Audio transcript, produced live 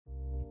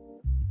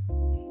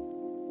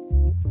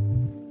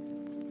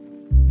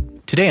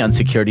Today on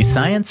Security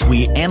Science,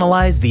 we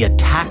analyze the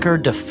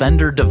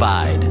attacker-defender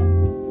divide.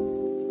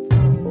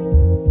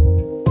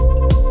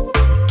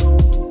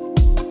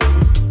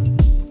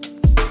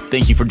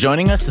 Thank you for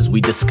joining us as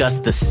we discuss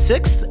the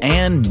sixth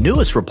and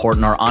newest report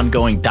in our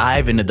ongoing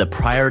dive into the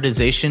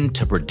prioritization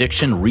to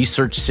prediction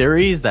research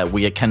series that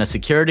we at Kenna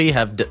Security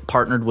have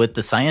partnered with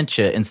the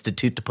Scientia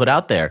Institute to put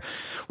out there.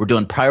 We're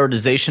doing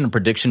prioritization and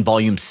prediction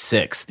volume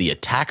 6, the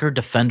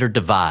attacker-defender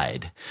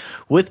divide.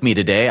 With me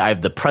today, I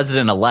have the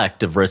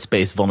president-elect of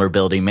Risk-Based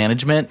Vulnerability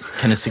Management,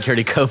 Kenna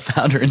Security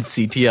co-founder and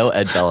CTO,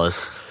 Ed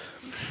Bellis.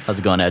 How's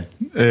it going, Ed?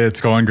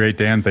 It's going great,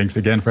 Dan. Thanks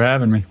again for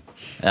having me.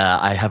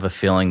 I have a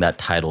feeling that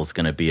title is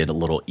going to be a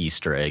little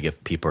Easter egg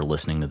if people are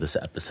listening to this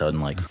episode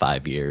in like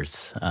 5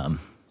 years.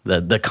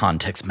 The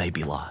context may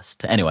be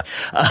lost. Anyway,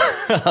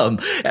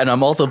 and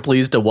I'm also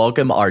pleased to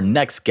welcome our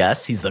next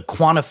guest. He's the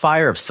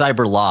quantifier of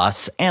cyber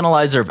loss,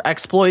 analyzer of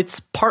exploits,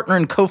 partner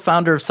and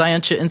co-founder of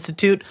Scientia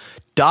Institute,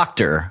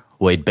 Dr.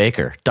 Wade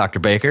Baker. Dr.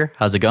 Baker,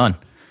 how's it going?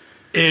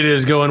 It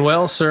is going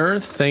well, sir.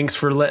 Thanks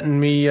for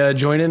letting me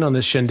join in on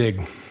this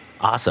shindig.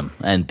 Awesome.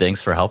 And thanks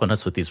for helping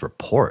us with these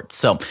reports.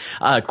 So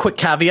quick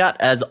caveat,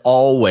 as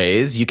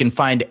always, you can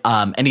find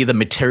any of the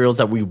materials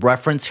that we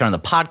reference here on the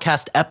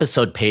podcast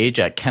episode page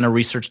at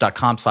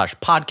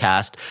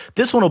kennaresearch.com/podcast.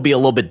 This one will be a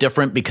little bit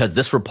different because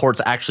this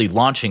report's actually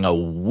launching a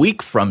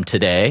week from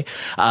today.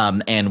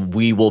 And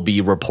we will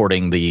be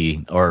reporting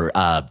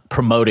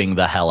promoting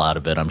the hell out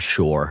of it, I'm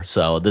sure.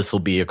 So this will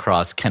be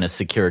across Kenna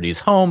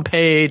Security's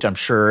homepage. I'm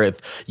sure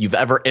if you've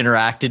ever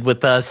interacted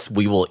with us,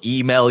 we will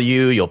email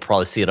you. You'll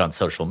probably see it on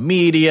social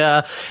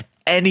media,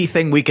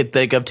 anything we could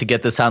think of to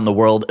get this out in the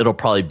world, it'll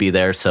probably be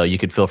there. So you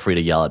could feel free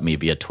to yell at me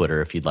via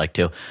Twitter if you'd like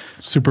to.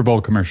 Super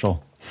Bowl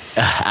commercial.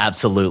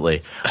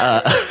 Absolutely.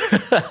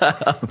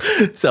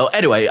 So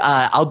anyway,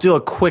 I'll do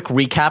a quick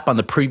recap on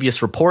the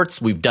previous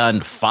reports. We've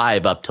done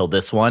 5 up till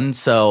this one.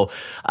 So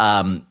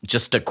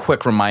just a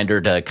quick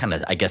reminder to kind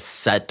of, I guess,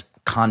 set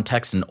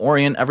context and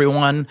orient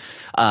everyone.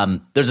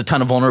 There's a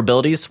ton of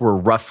vulnerabilities. We're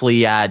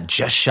roughly at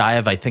just shy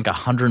of, I think,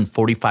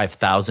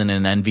 145,000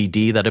 in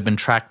NVD that have been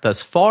tracked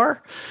thus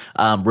far.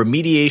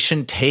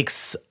 Remediation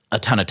takes a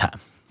ton of time.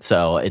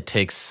 So it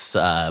takes,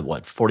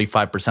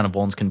 45% of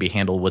vulns can be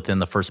handled within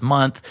the first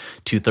month,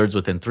 2/3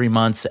 within 3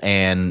 months,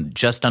 and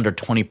just under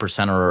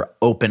 20% are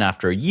open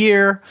after a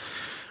year.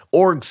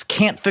 Orgs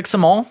can't fix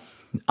them all.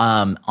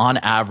 On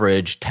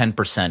average,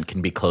 10%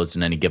 can be closed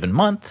in any given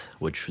month,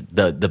 which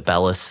the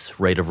Bellis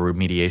rate of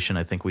remediation,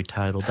 I think we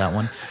titled that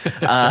one.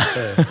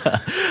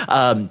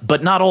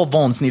 But not all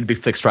vulns need to be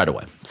fixed right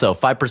away. So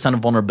 5%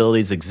 of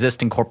vulnerabilities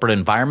exist in corporate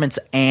environments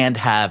and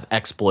have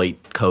exploit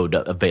code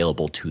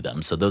available to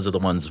them. So those are the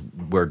ones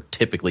we're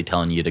typically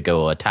telling you to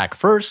go attack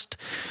first.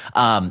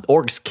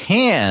 Orgs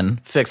can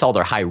fix all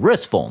their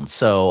high-risk vulns.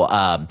 So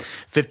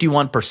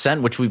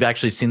 51%, which we've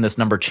actually seen this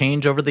number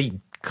change over the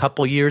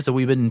couple years that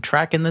we've been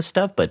tracking this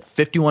stuff, but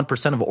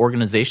 51% of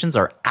organizations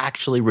are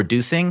actually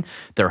reducing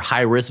their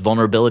high-risk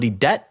vulnerability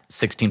debt,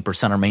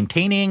 16% are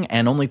maintaining,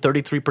 and only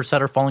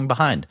 33% are falling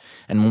behind.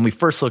 And when we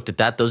first looked at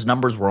that, those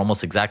numbers were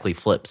almost exactly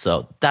flipped.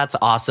 So that's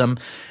awesome.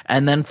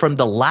 And then from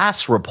the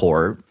last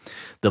report,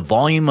 the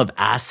volume of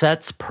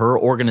assets per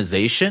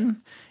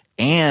organization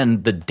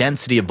and the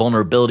density of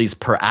vulnerabilities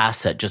per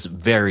asset just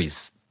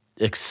varies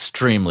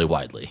extremely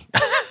widely.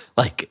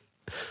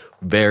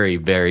 Very,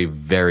 very,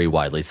 very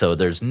widely. So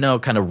there's no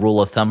kind of rule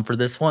of thumb for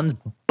this one,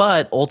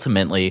 but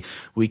ultimately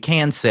we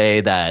can say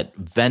that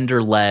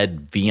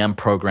vendor-led VM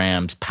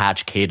programs,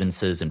 patch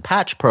cadences, and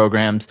patch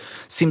programs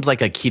seems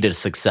like a key to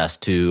success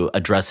to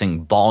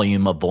addressing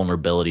volume of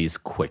vulnerabilities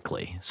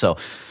quickly. So,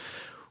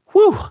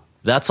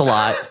 that's a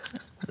lot.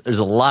 There's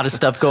a lot of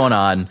stuff going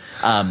on.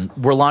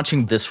 We're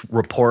launching this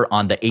report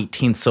on the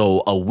 18th,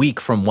 so a week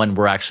from when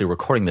we're actually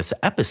recording this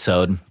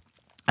episode.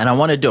 And I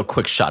want to do a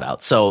quick shout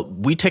out. So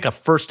we take a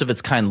first of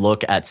its kind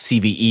look at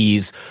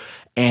CVEs,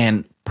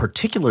 and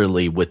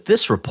particularly with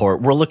this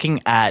report, we're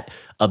looking at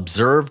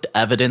observed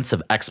evidence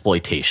of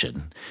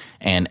exploitation.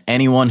 And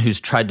anyone who's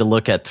tried to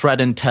look at threat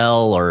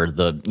intel or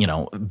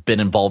been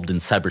involved in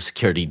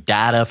cybersecurity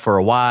data for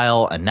a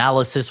while,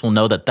 analysis will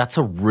know that that's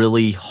a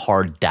really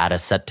hard data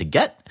set to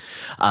get.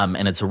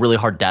 And it's a really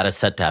hard data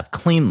set to have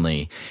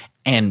cleanly.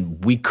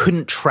 And we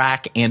couldn't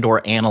track and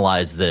or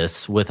analyze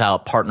this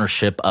without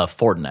partnership of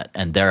Fortinet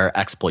and their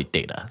exploit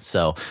data.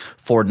 So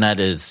Fortinet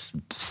is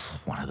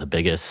one of the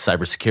biggest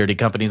cybersecurity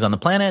companies on the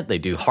planet. They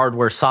do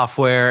hardware,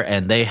 software,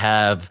 and they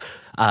have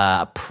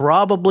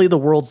probably the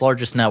world's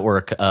largest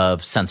network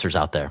of sensors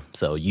out there.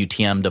 So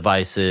UTM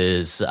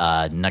devices,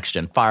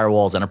 next-gen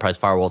firewalls, enterprise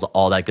firewalls,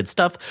 all that good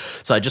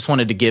stuff. So I just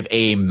wanted to give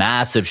a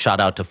massive shout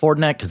out to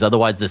Fortinet because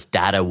otherwise this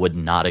data would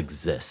not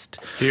exist.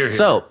 Here.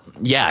 So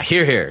yeah,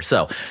 here.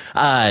 So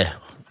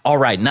all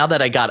right, now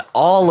that I got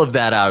all of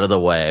that out of the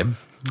way,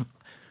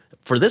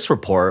 for this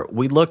report,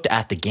 we looked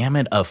at the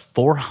gamut of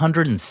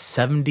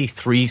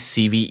 473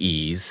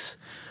 CVEs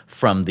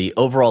from the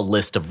overall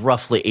list of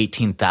roughly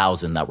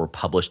 18,000 that were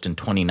published in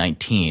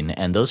 2019.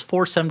 And those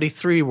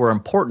 473 were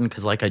important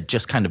because, like I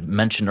just kind of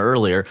mentioned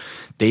earlier,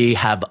 they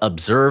have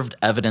observed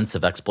evidence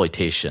of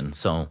exploitation.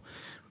 So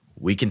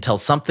we can tell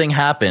something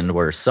happened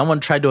where someone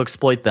tried to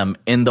exploit them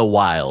in the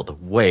wild.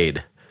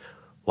 Wade,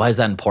 why is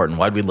that important?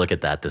 Why did we look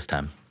at that this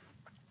time?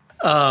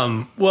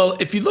 Well,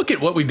 if you look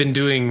at what we've been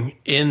doing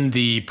in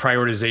the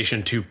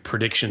prioritization to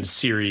prediction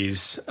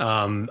series,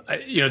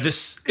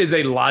 this is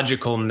a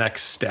logical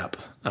next step.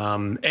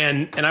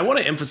 And I want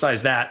to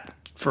emphasize that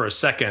for a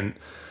second.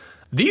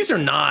 These are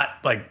not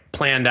like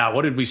planned out.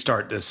 What did we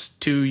start this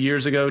 2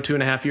 years ago,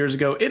 2.5 years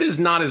ago? It is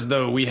not as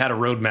though we had a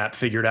roadmap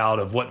figured out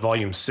of what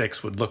volume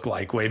 6 would look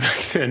like way back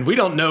then. We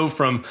don't know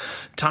from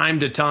time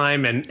to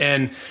time.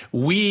 And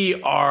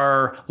we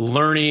are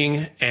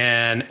learning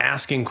and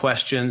asking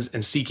questions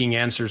and seeking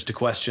answers to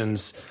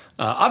questions,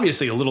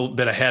 obviously a little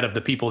bit ahead of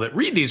the people that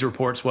read these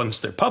reports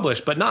once they're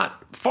published, but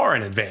not far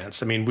in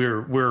advance. I mean,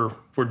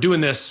 we're doing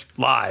this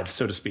live,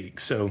 so to speak.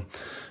 So,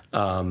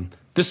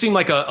 this seemed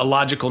like a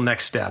logical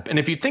next step. And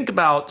if you think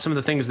about some of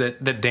the things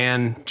that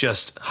Dan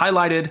just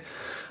highlighted,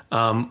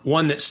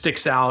 one that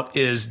sticks out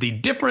is the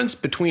difference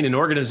between an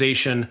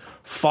organization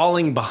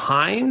falling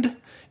behind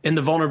in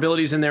the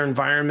vulnerabilities in their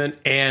environment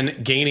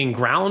and gaining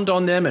ground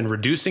on them and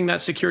reducing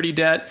that security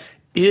debt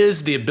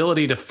is the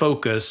ability to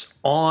focus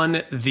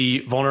on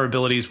the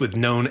vulnerabilities with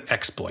known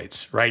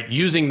exploits, right?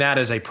 Using that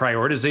as a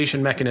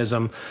prioritization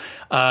mechanism,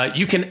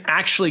 you can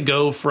actually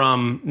go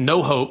from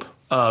no hope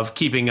of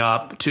keeping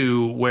up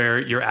to where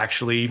you're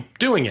actually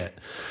doing it.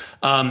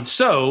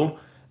 So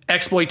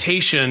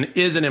exploitation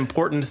is an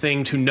important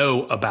thing to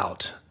know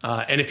about.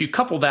 And if you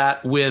couple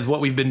that with what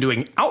we've been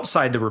doing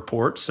outside the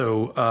report,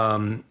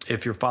 so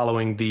if you're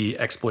following the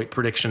exploit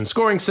prediction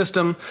scoring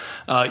system,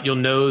 you'll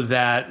know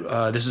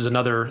that this is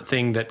another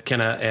thing that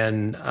Kenna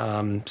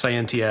and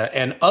Scientia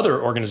and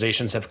other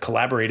organizations have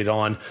collaborated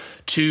on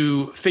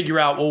to figure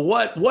out, well,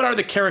 what are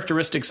the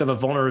characteristics of a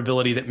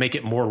vulnerability that make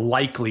it more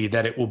likely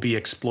that it will be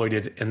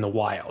exploited in the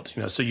wild?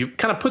 So you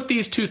kind of put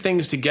these two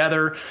things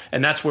together,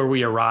 and that's where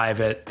we arrive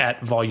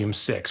at volume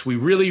 6. We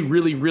really,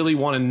 really, really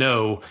want to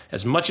know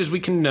as much as we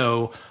can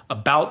know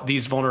about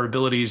these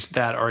vulnerabilities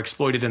that are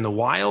exploited in the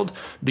wild,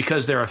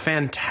 because they're a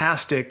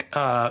fantastic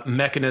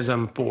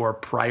mechanism for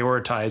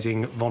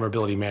prioritizing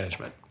vulnerability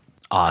management.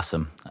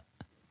 Awesome.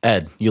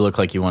 Ed, you look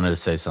like you wanted to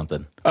say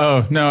something.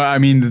 Oh, no, I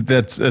mean,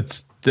 that's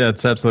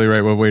absolutely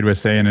right what Wade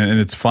was saying. And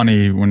it's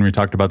funny when we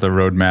talked about the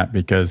roadmap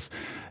because,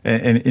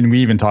 and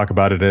we even talk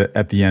about it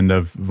at the end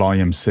of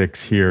volume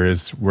 6 here,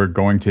 is we're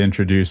going to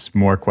introduce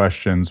more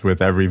questions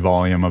with every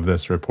volume of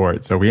this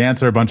report. So we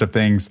answer a bunch of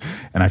things,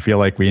 and I feel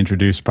like we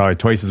introduce probably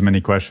twice as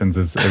many questions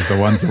as the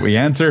ones that we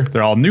answer.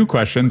 They're all new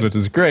questions, which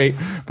is great,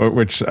 but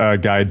which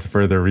guides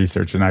further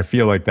research. And I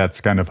feel like that's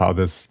kind of how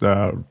this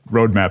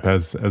roadmap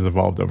has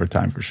evolved over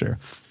time for sure.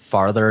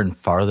 Farther and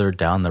farther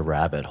down the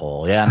rabbit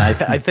hole. Yeah, and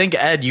I think,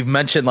 Ed, you've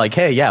mentioned like,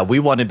 hey, yeah, we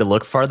wanted to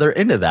look farther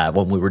into that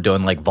when we were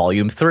doing like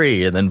volume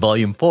 3 and then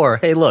volume 4.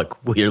 Hey, look,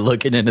 we're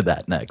looking into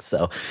that next.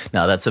 So,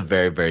 no, that's a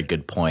very, very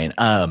good point.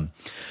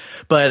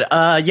 But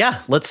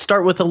let's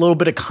start with a little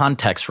bit of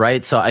context,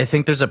 right? So I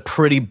think there's a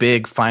pretty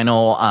big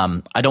final,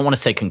 I don't want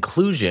to say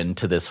conclusion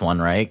to this one,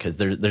 right? Because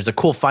there's a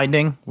cool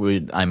finding.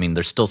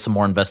 There's still some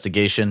more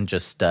investigation.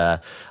 Just I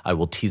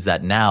will tease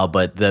that now.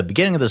 But the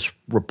beginning of this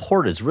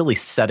report is really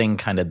setting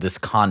kind of this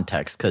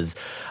context because,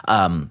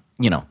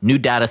 new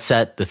data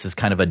set. This is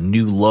kind of a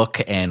new look,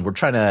 and we're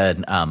trying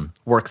to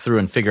work through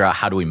and figure out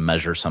how do we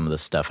measure some of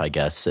this stuff, I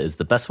guess, is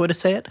the best way to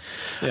say it.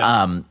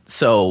 Yeah.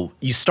 So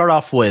you start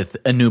off with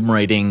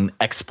enumerating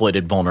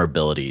exploited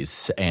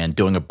vulnerabilities and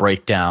doing a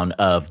breakdown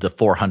of the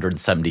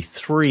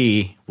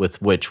 473 with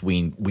which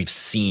we've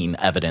seen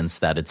evidence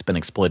that it's been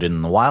exploited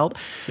in the wild.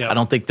 Yeah. I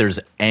don't think there's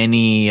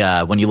any,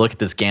 when you look at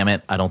this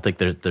gamut, I don't think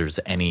there's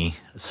any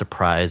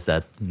surprise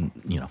that,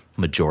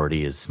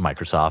 majority is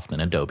Microsoft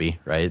and Adobe,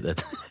 right?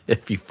 That's,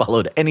 if you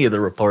followed any of the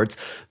reports,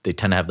 they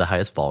tend to have the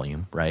highest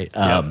volume, right?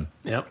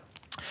 Yep.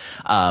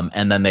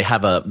 And then they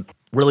have a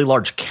really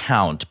large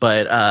count.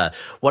 But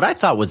what I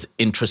thought was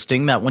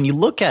interesting that when you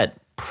look at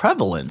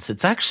prevalence,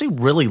 it's actually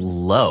really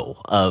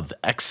low of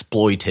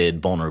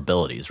exploited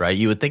vulnerabilities, right?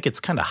 You would think it's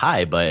kind of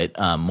high, but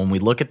when we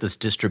look at this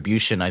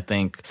distribution, I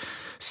think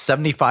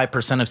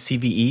 75% of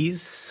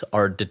CVEs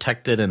are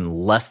detected in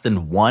less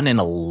than 1 in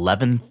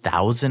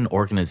 11,000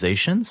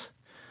 organizations.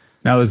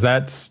 Now, is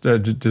that,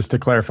 just to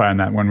clarify on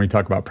that, when we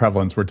talk about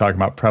prevalence, we're talking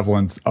about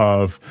prevalence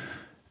of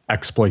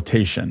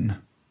exploitation,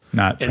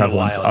 not in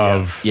prevalence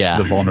of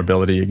the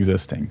vulnerability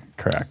existing,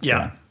 correct?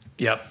 Yeah.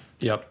 Yep.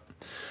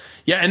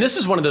 Yeah, and this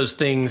is one of those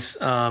things,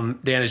 Dan,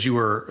 as you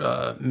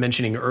were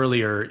mentioning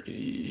earlier,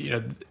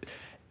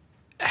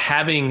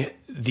 having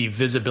the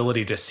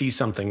visibility to see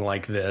something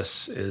like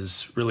this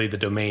is really the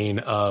domain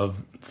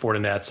of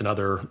Fortinet's and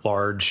other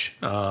large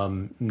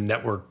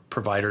network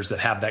providers that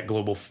have that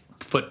global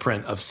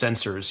footprint of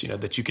sensors,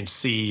 that you can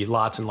see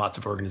lots and lots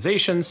of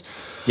organizations.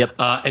 Yep.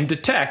 And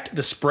detect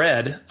the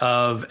spread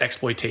of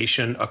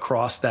exploitation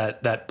across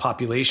that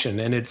population.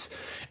 And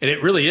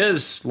it really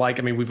is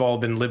like, we've all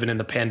been living in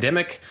the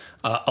pandemic.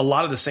 A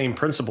lot of the same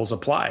principles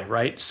apply,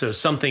 right? So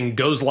something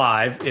goes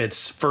live,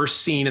 it's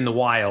first seen in the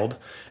wild,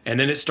 and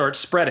then it starts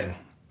spreading.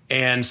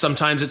 And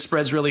sometimes it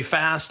spreads really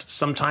fast.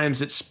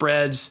 Sometimes it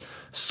spreads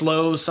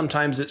slow.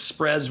 Sometimes it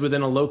spreads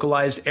within a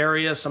localized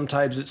area.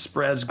 Sometimes it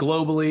spreads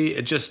globally.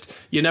 It just,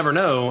 you never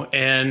know.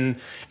 And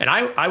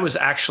I was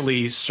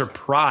actually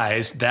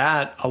surprised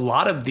that a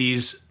lot of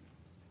these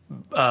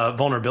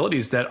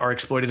vulnerabilities that are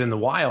exploited in the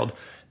wild,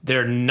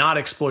 they're not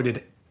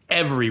exploited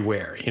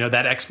everywhere.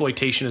 That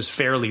exploitation is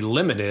fairly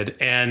limited.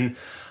 And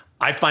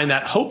I find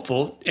that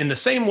hopeful in the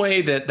same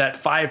way that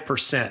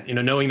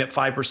 5%, knowing that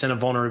 5% of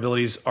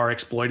vulnerabilities are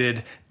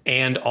exploited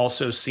and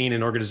also seen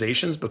in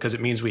organizations, because it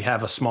means we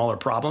have a smaller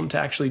problem to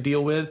actually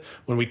deal with.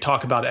 When we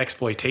talk about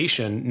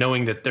exploitation,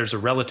 knowing that there's a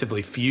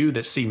relatively few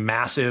that see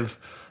massive,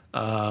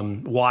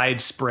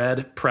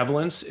 widespread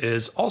prevalence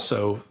is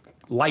also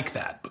like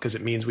that, because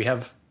it means we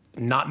have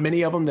not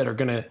many of them that are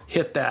going to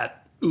hit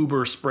that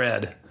uber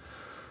spread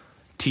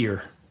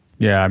tier.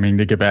 Yeah,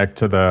 to get back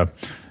to the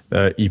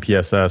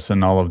EPSS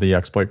and all of the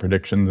exploit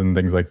predictions and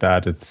things like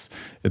that,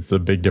 it's a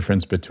big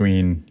difference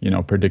between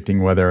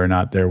predicting whether or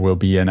not there will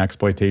be an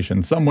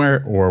exploitation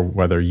somewhere or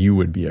whether you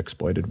would be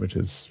exploited, which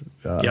is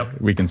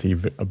we can see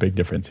a big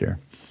difference here.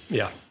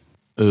 Yeah.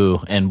 Ooh,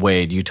 and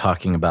Wade, you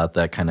talking about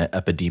that kind of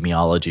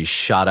epidemiology.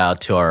 Shout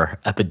out to our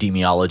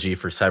epidemiology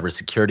for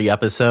cybersecurity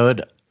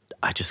episode.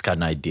 I just got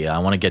an idea. I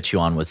want to get you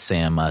on with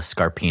Sam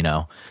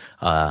Scarpino,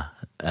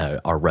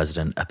 our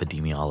resident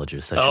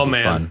epidemiologist. That should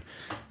be fun.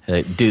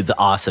 Dude's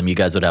awesome. You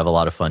guys would have a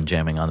lot of fun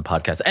jamming on the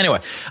podcast.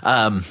 Anyway,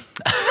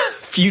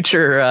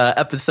 future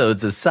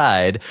episodes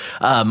aside,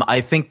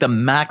 I think the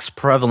max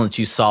prevalence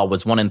you saw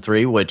was 1 in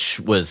 3, which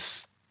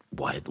was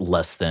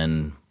less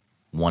than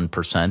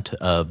 1%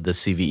 of the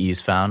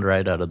CVEs found,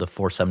 right, out of the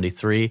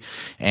 473,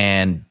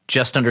 and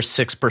just under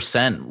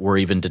 6% were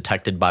even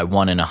detected by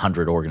 1 in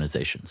 100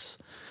 organizations.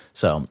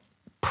 So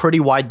pretty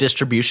wide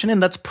distribution,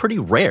 and that's pretty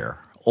rare,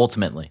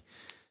 ultimately.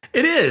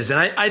 It is, and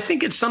I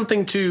think it's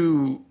something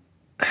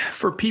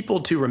for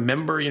people to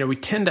remember. We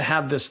tend to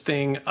have this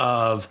thing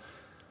of,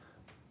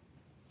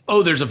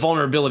 oh, there's a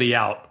vulnerability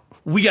out,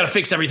 we got to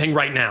fix everything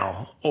right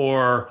now.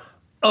 Or,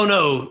 oh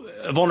no,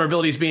 a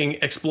vulnerability is being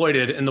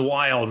exploited in the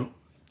wild,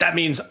 that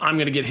means I'm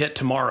going to get hit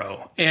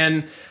tomorrow.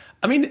 And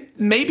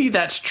maybe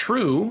that's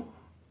true,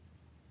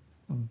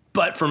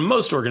 but for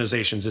most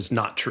organizations, it's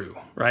not true,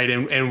 right?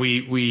 And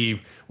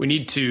we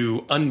need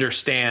to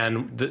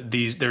understand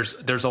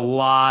there's a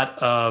lot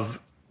of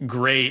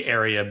gray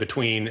area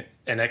between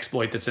an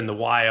exploit that's in the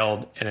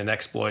wild and an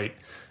exploit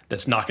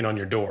that's knocking on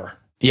your door.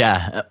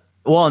 Yeah.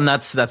 Well, and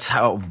that's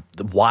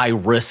why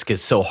risk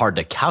is so hard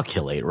to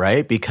calculate,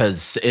 right?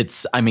 Because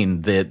it's,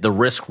 the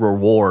risk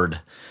reward,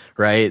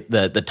 right?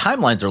 The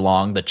timelines are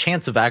long. The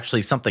chance of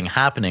actually something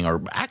happening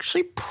are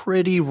actually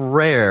pretty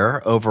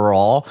rare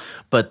overall.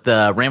 But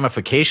the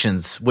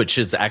ramifications, which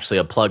is actually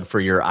a plug for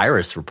your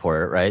IRIS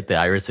report, right? The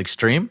IRIS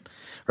Extreme,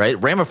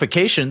 right?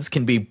 Ramifications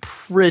can be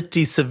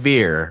pretty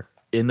severe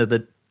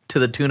to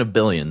the tune of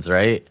billions,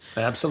 right?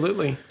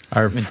 Absolutely.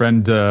 Our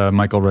friend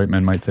Michael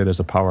Reitman might say there's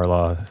a power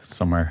law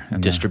somewhere.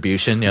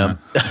 Distribution, yeah.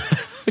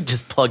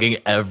 Just plugging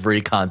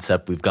every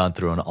concept we've gone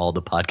through on all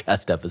the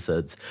podcast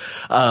episodes.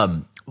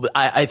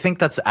 I think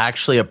that's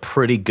actually a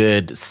pretty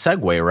good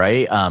segue,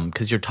 right?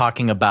 Because you're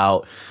talking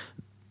about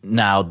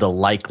now the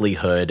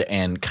likelihood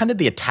and kind of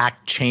the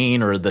attack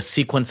chain or the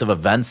sequence of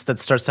events that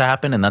starts to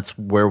happen, and that's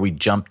where we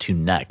jump to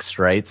next,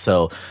 right?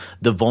 So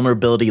the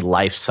vulnerability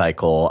life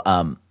cycle.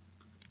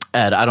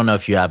 Ed, I don't know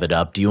if you have it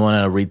up. Do you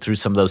want to read through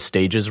some of those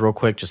stages real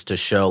quick just to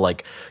show,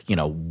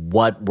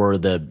 what were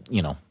the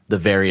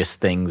various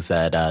things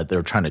that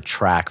they're trying to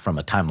track from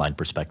a timeline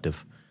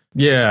perspective?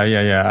 Yeah.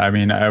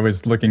 I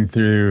was looking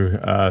through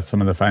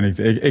some of the findings.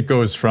 It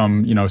goes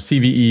from,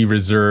 CVE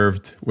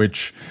reserved,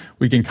 which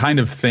we can kind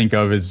of think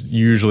of as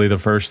usually the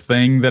first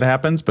thing that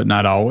happens, but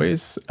not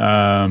always,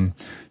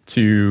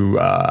 to,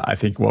 I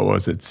think, what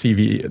was it?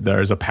 CVE,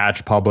 there's a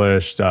patch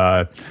published,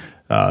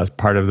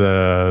 part of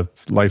the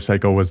life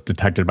cycle was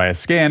detected by a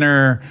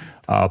scanner.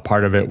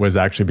 Part of it was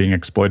actually being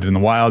exploited in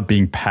the wild,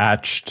 being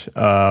patched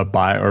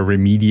by or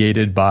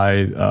remediated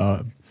by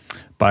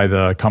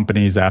the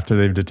companies after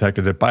they've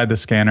detected it by the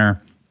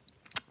scanner.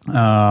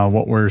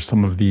 What were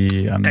some of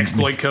the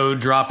exploit code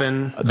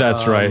drop-in?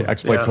 That's right,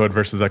 exploit code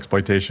versus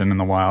exploitation in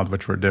the wild,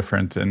 which were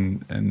different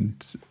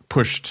and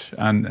pushed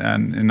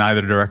in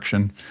either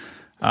direction.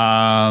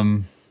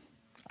 I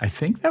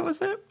think that was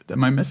it.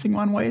 Am I missing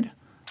one, Wade?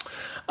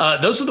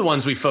 Those are the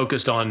ones we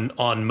focused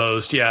on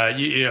most. Yeah,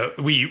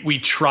 we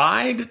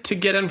tried to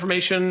get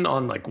information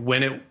on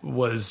when it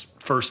was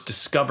first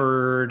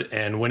discovered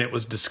and when it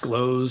was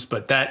disclosed,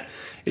 but that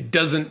it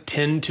doesn't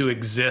tend to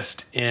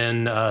exist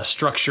in a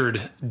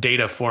structured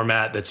data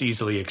format that's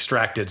easily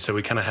extracted. So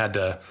we kind of had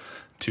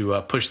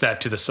to push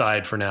that to the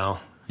side for now.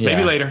 Yeah.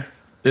 Maybe later.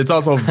 It's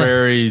also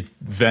very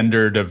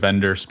vendor to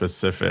vendor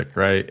specific,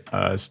 right?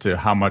 As to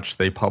how much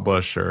they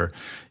publish, or,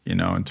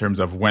 in terms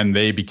of when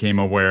they became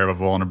aware of a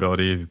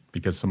vulnerability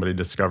because somebody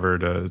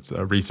discovered,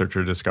 a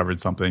researcher discovered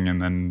something,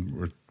 and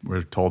then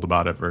we're told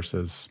about it,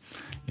 versus,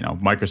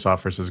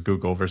 Microsoft versus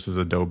Google versus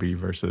Adobe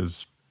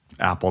versus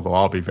Apple. They'll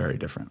all be very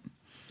different.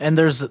 And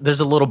there's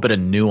a little bit of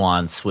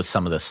nuance with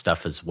some of this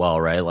stuff as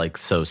well, right? Like,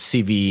 so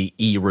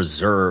CVE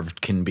reserved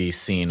can be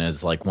seen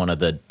as like one of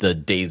the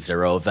day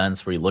zero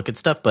events where you look at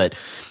stuff. But,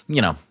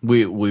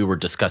 we were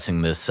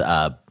discussing this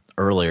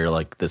earlier,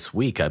 like this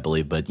week, I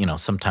believe. But,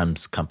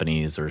 sometimes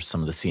companies or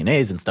some of the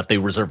CNAs and stuff, they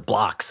reserve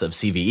blocks of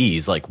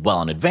CVEs like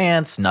well in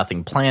advance,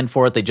 nothing planned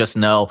for it. They just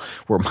know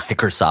we're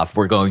Microsoft,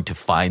 we're going to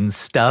find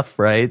stuff,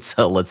 right?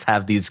 So let's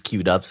have these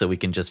queued up so we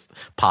can just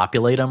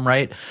populate them,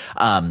 right?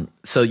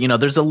 So,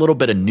 there's a little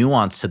bit of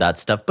nuance to that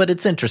stuff, but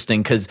it's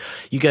interesting because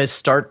you guys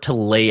start to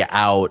lay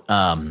out,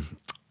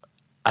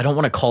 I don't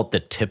want to call it the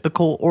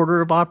typical order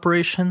of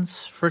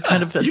operations for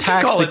kind of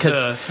attacks,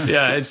 because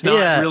it's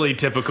not really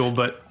typical,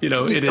 but it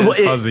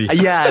is fuzzy.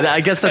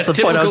 I guess that's as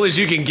the point. Typical as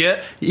you can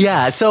get.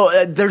 Yeah, so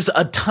there's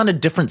a ton of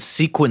different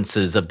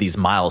sequences of these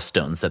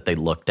milestones that they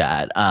looked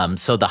at.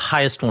 So the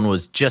highest one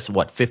was just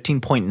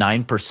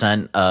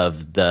 15.9%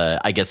 of the,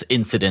 I guess,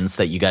 incidents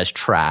that you guys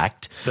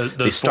tracked.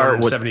 They start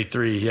with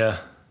 473,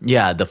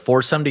 Yeah, the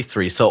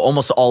 473. So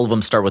almost all of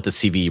them start with the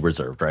CVE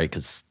reserved, right?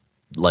 Because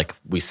like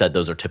we said,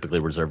 those are typically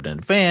reserved in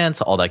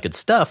advance, all that good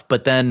stuff.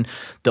 But then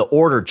the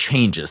order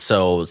changes.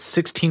 So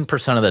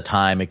 16% of the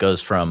time it goes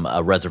from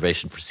a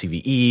reservation for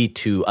CVE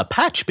to a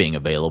patch being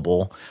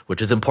available, which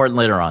is important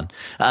later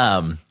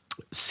on.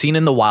 Seen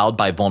in the wild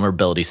by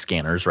vulnerability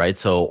scanners, right?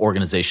 So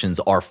organizations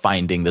are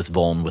finding this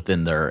vuln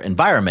within their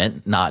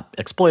environment, not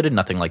exploited,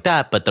 nothing like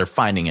that, but they're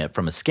finding it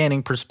from a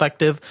scanning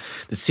perspective.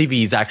 The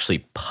CVE is actually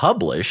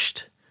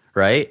published,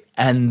 right?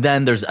 And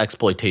then there's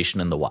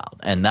exploitation in the wild.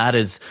 And that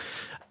is,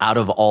 out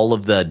of all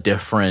of the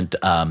different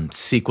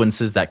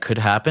sequences that could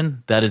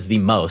happen, that is the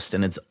most,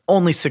 and it's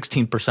only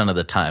 16% of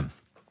the time.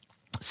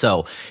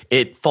 So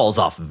it falls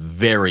off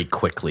very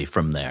quickly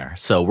from there.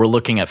 So we're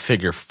looking at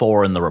figure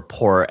 4 in the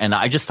report, and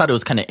I just thought it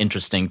was kind of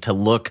interesting to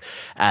look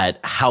at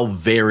how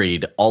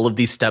varied all of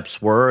these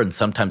steps were, and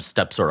sometimes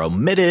steps are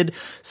omitted,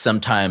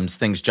 sometimes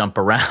things jump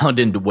around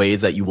in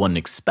ways that you wouldn't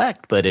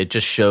expect, but it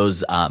just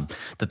shows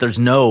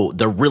that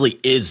there really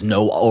is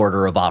no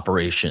order of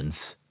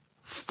operations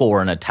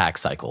for an attack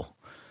cycle.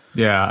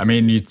 Yeah, I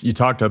mean, you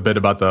talked a bit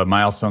about the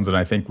milestones, and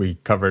I think we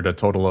covered a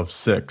total of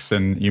 6.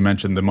 And you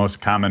mentioned the most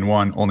common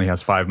one only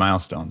has 5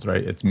 milestones,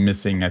 right? It's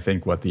missing, I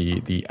think, what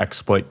the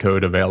exploit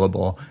code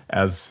available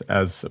as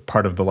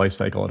part of the life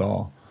cycle at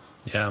all.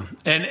 Yeah,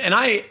 and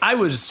I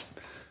was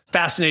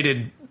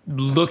fascinated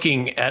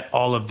looking at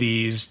all of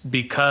these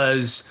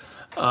because,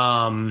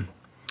 again,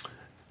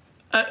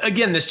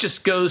 this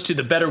just goes to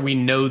the better we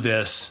know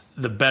this,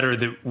 the better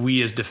that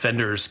we as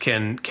defenders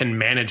can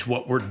manage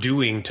what we're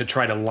doing to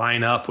try to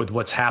line up with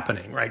what's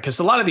happening, right? Because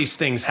a lot of these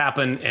things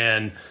happen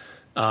and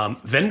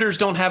vendors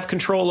don't have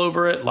control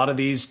over it. A lot of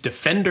these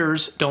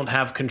defenders don't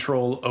have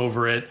control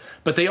over it,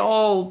 but they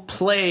all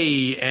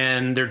play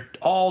and they're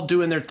all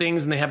doing their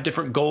things and they have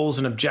different goals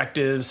and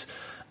objectives.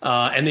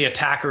 And the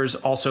attackers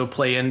also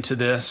play into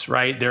this,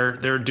 right?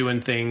 They're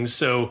doing things.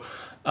 So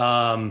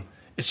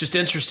it's just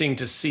interesting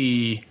to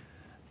see.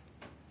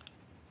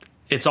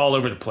 It's all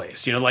over the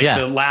place. The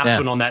last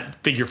one on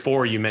that figure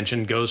 4 you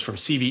mentioned goes from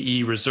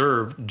CVE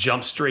reserve,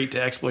 jumps straight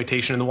to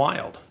exploitation in the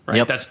wild,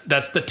 right? Yep.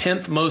 That's the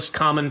 10th most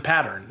common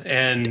pattern.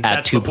 And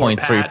at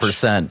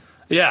 2.3%.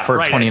 Yeah, for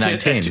right,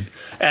 2019.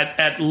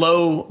 At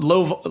low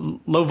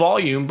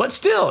volume, but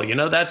still,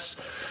 that's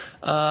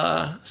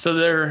so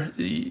there.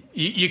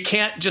 You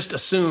can't just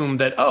assume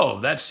that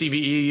that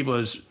CVE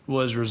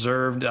was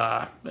reserved.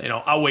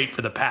 I'll wait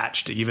for the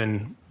patch to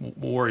even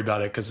worry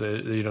about it because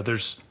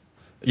there's.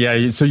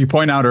 Yeah, so you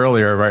point out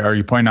earlier, right, or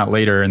you point out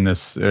later in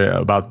this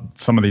about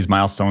some of these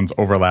milestones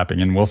overlapping,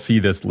 and we'll see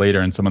this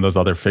later in some of those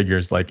other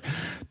figures. Like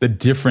the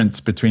difference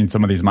between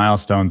some of these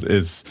milestones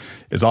is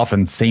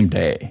often same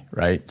day,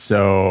 right?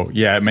 So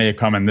yeah, it may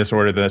come in this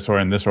order,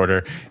 and this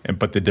order,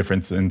 but the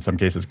difference in some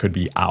cases could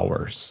be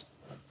hours.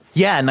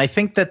 Yeah, and I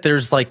think that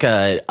there's like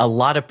a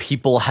lot of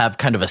people have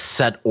kind of a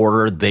set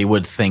order they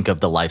would think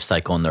of the life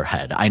cycle in their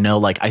head. I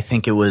know, I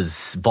think it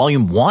was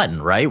volume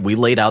 1, right? We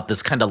laid out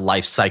this kind of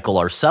life cycle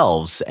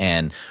ourselves,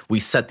 and we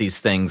set these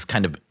things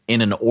kind of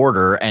in an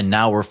order, and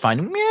now we're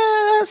finding,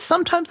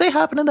 sometimes they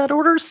happen in that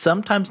order,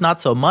 sometimes not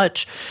so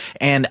much.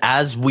 And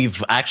as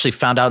we've actually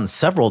found out in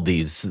several of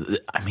these,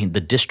 I mean,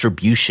 the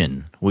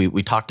distribution,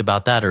 we talked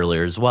about that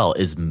earlier as well,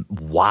 is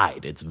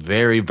wide. It's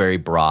very, very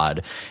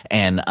broad.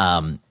 And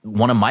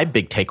one of my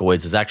big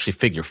takeaways is actually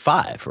figure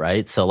 5,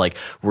 right? So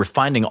we're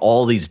finding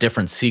all these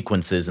different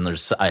sequences, and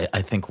there's,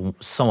 I think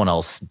someone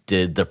else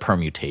did the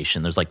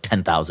permutation. There's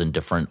 10,000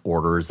 different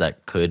orders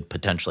that could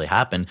potentially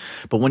happen.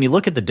 But when you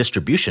look at the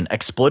distribution,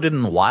 exploited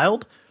in the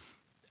wild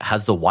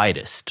has the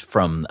widest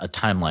from a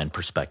timeline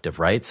perspective,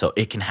 right? So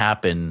it can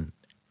happen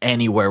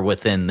anywhere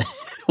within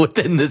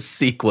within this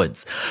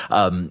sequence.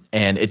 And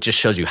it just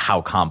shows you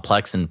how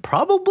complex and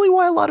probably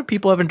why a lot of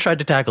people haven't tried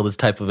to tackle this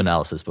type of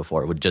analysis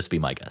before, would just be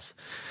my guess.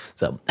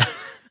 So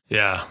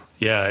Yeah,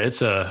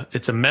 it's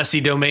a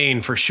messy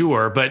domain for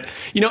sure. But,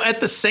 at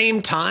the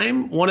same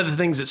time, one of the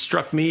things that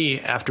struck me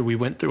after we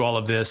went through all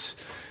of this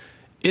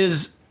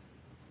is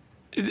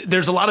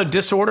there's a lot of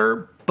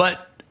disorder,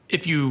 but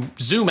if you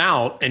zoom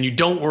out and you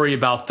don't worry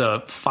about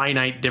the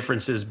finite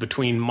differences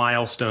between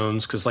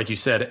milestones, because like you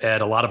said,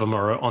 Ed, a lot of them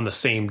are on the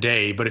same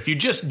day. But if you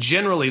just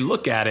generally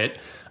look at it,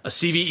 a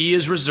CVE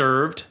is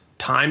reserved,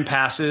 time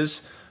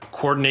passes,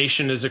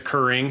 coordination is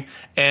occurring,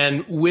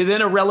 and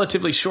within a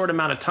relatively short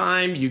amount of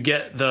time, you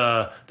get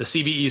the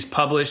CVEs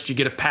published, you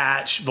get a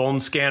patch,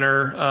 vuln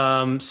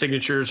scanner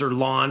signatures are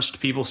launched,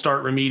 people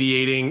start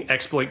remediating,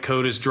 exploit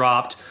code is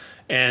dropped,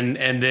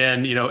 and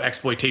then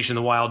exploitation in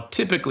the wild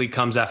typically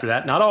comes after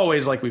that. Not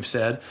always, like we've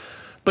said,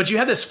 but you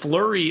have this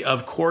flurry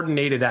of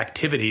coordinated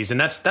activities,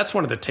 and that's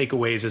one of the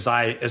takeaways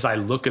as I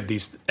look at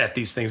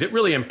these things. It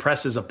really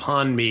impresses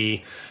upon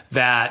me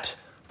that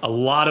a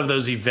lot of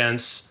those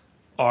events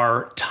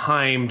are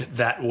timed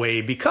that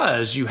way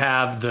because you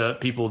have the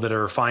people that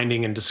are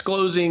finding and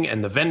disclosing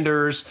and the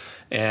vendors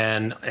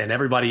and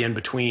everybody in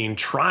between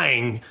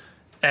trying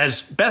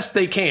as best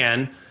they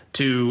can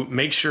to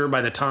make sure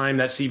by the time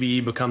that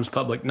CVE becomes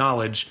public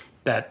knowledge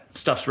that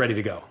stuff's ready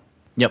to go.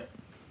 Yep.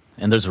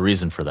 And there's a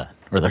reason for that,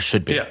 or there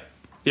should be. Yeah.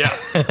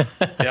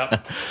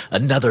 Yep.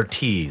 Another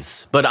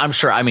tease. But I'm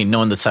sure,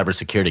 knowing the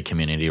cybersecurity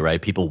community,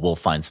 right, people will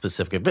find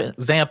specific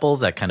examples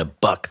that kind of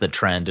buck the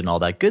trend and all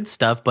that good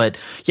stuff. But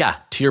yeah,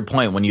 to your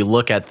point, when you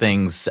look at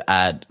things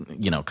at,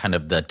 kind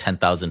of the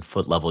 10,000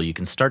 foot level, you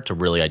can start to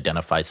really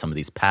identify some of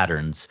these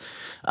patterns.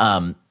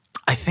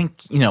 I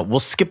think, we'll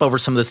skip over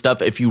some of this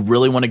stuff. If you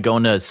really want to go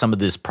into some of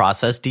this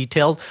process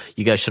details,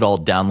 you guys should all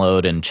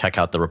download and check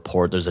out the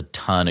report. There's a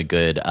ton of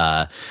good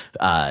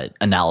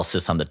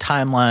analysis on the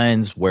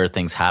timelines, where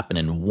things happen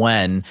and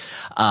when.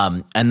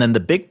 And then the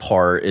big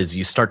part is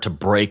you start to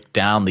break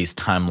down these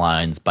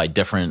timelines by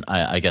different,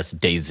 I guess,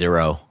 day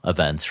zero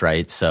events,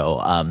 right? So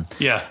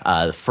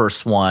the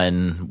first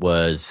one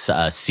was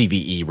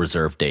CVE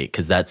reserve date,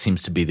 because that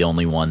seems to be the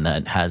only one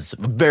that has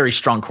a very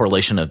strong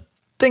correlation of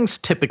things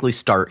typically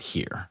start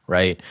here,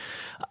 right?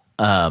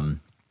 And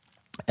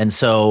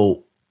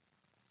so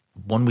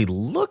when we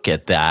look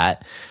at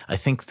that, I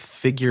think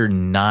figure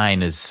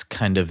 9 is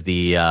kind of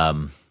the,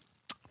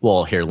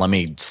 here, let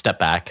me step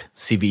back.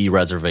 CVE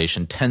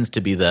reservation tends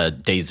to be the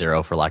day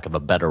zero, for lack of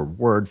a better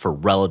word, for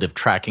relative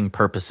tracking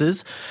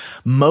purposes.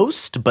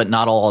 Most, but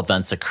not all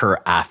events occur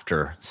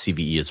after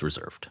CVE is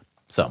reserved.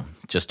 So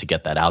just to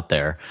get that out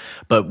there.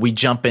 But we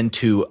jump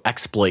into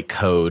exploit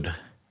code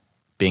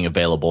being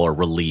available or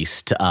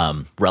released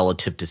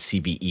relative to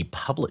CVE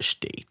publish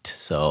date.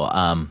 So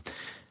I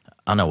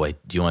don't know, Wade,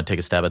 do you want to take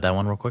a stab at that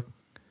one real quick?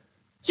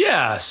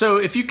 Yeah, so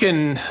if you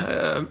can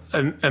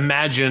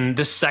imagine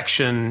this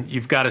section,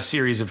 you've got a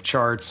series of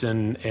charts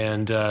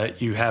and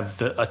you have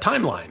a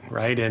timeline,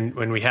 right? And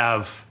when we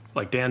have,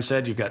 like Dan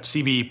said, you've got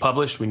CVE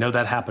published, we know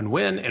that happened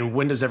when, and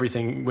when does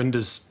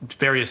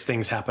various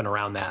things happen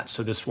around that?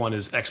 So this one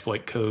is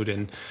exploit code,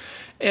 and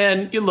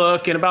you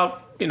look, and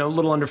about a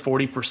little under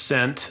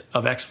 40%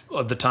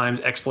 of the times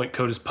exploit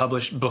code is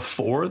published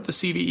before the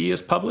CVE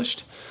is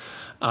published.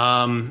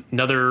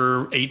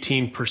 Another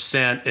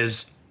 18%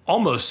 is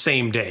almost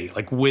same day,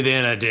 like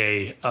within a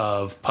day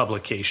of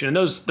publication. And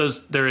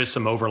those there is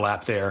some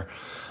overlap there.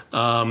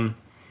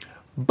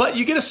 But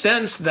you get a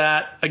sense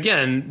that,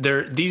 again,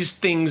 these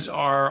things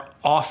are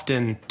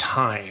often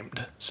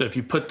timed. So if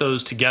you put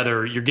those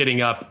together, you're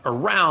getting up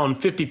around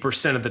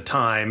 50% of the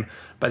time.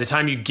 By the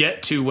time you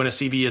get to when a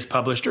CVE is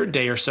published, or a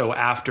day or so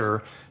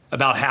after,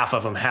 about half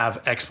of them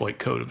have exploit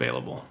code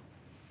available.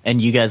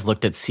 And you guys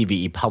looked at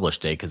CVE publish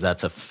date because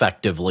that's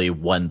effectively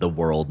when the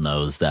world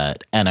knows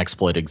that an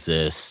exploit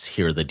exists.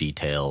 Here are the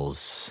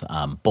details,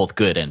 both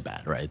good and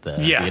bad, right?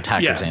 The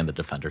attackers and the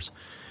defenders.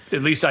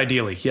 At least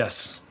ideally,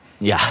 yes.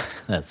 Yeah,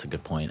 that's a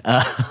good point.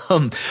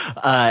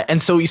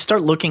 And so you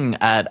start looking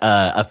at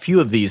a few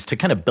of these to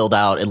kind of build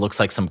out, it looks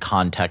like, some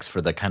context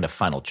for the kind of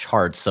final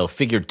chart. So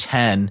figure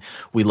 10,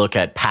 we look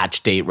at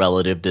patch date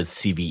relative to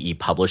CVE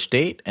publish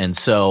date. And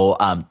so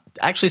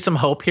actually some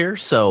hope here.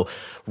 So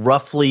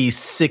roughly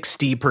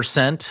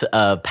 60%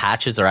 of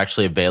patches are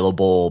actually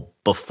available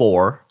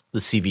before the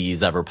CVE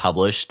is ever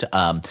published.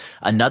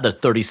 Another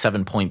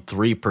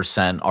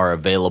 37.3% are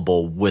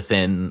available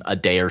within a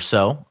day or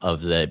so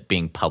of it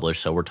being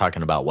published. So we're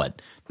talking about,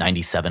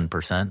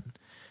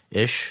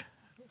 97%-ish?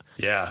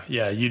 Yeah.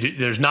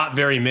 There's not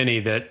very many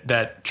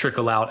that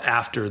trickle out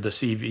after the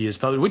CVE is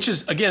published, which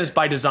is, again, is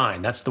by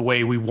design. That's the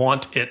way we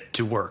want it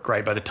to work,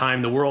 right? By the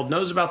time the world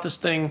knows about this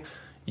thing,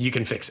 you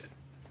can fix it.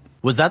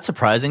 Was that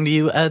surprising to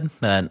you, Ed,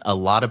 that a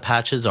lot of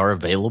patches are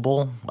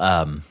available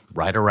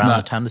right around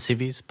the time the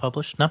CVE is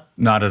published? No?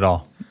 Not at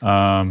all.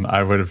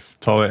 I would have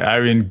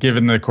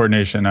given the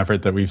coordination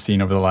effort that we've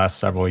seen over the last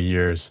several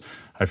years,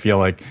 I feel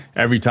like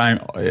every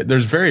time,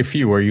 there's very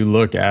few where you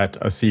look at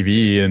a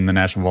CVE in the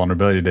National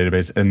Vulnerability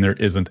Database and there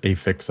isn't a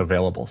fix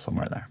available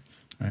somewhere there.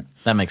 Right.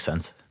 That makes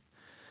sense.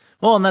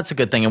 Well, and that's a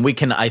good thing.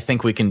 And I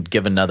think we can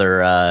give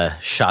another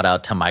shout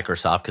out to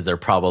Microsoft because they're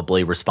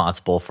probably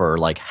responsible for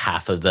like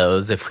half of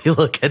those if we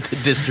look at the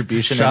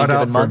distribution. Shout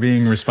out for month.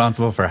 being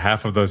responsible for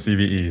half of those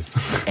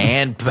CVEs.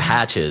 And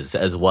patches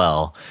as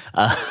well.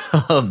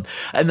 And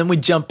then we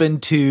jump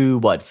into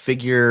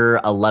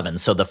figure 11.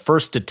 So the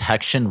first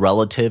detection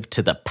relative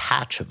to the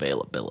patch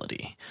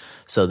availability.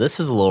 So this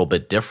is a little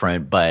bit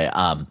different,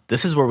 but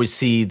this is where we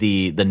see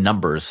the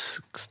numbers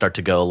start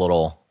to go a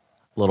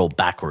little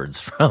backwards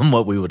from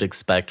what we would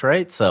expect,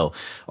 right? So,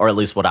 or at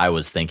least what I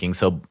was thinking.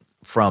 So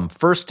from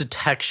first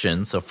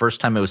detection, so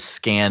first time it was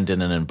scanned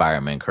in an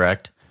environment,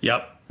 correct?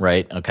 Yep.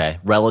 Right. Okay.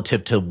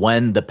 Relative to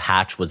when the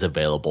patch was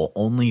available,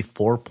 only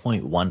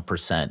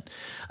 4.1%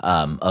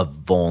 of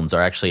vulns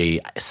are actually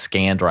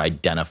scanned or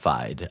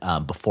identified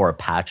before a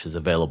patch is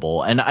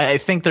available. And I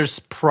think there's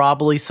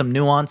probably some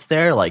nuance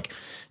there. Like,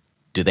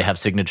 do they have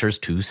signatures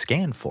to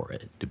scan for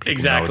it? Do people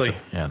exactly.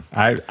 know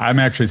yeah. I'm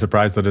actually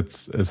surprised that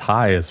it's as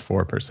high as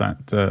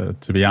 4%,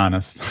 to be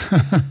honest.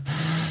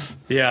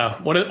 Yeah,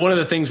 one of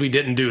the things we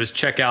didn't do is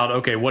check out,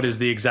 okay, what is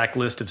the exact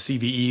list of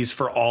CVEs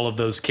for all of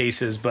those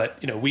cases?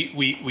 But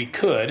we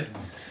could,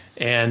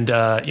 and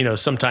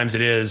sometimes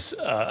it is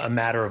a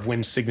matter of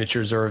when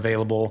signatures are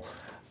available.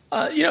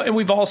 And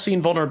we've all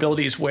seen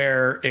vulnerabilities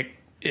where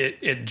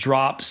it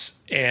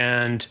drops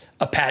and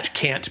a patch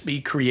can't be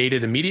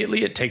created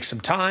immediately. It takes some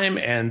time,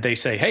 and they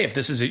say, hey, if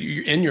this is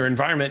in your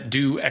environment,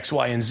 do X,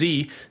 Y, and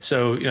Z.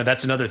 So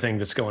that's another thing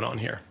that's going on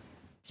here.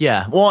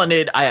 Yeah, well,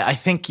 and I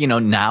think,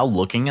 now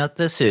looking at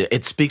this,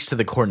 it speaks to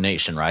the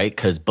coordination, right?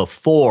 Because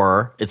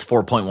before it's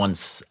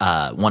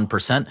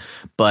 4.1%,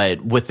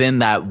 but within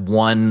that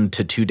 1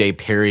 to 2 day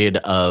period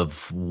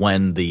of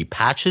when the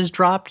patches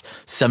dropped,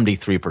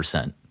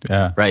 73%.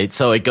 Yeah. Right?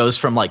 So it goes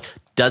from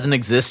doesn't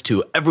exist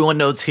to everyone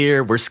knows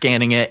here, we're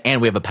scanning it, and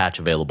we have a patch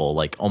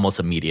available almost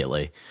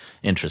immediately.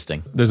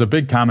 Interesting. There's a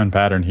big common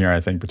pattern here, I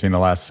think, between the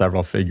last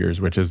several figures,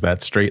 which is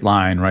that straight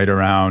line right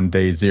around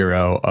day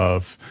 0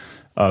 of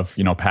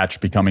patch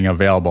becoming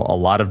available. A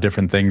lot of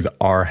different things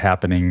are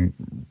happening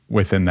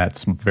within that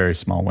very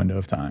small window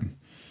of time.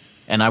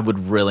 And I would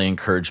really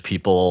encourage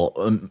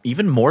people,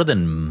 even more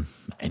than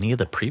any of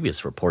the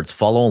previous reports,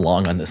 follow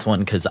along on this one,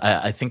 because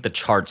I think the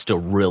charts do a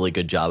really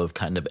good job of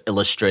kind of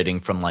illustrating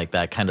from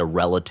that kind of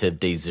relative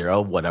day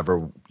 0,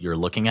 whatever you're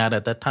looking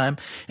at that time,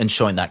 and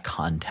showing that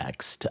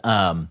context.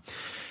 And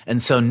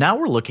so now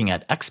we're looking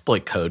at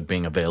exploit code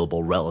being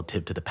available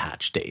relative to the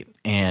patch date.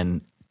 And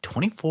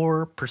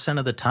 24%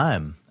 of the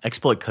time,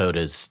 exploit code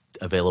is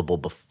available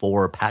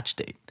before patch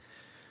date.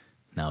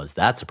 Now, is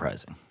that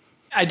surprising?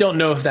 I don't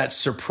know if that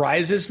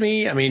surprises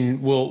me. I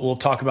mean, we'll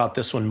talk about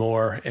this one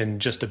more in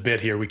just a bit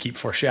here. We keep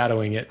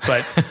foreshadowing it.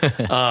 But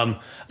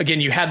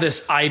again, you have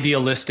this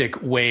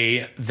idealistic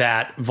way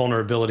that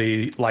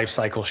vulnerability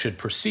lifecycle should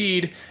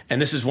proceed. And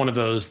this is one of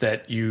those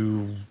that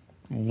you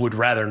would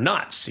rather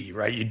not see,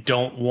 right? You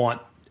don't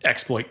want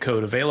exploit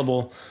code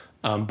available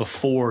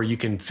before you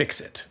can fix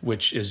it,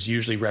 which is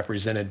usually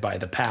represented by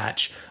the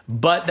patch.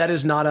 But that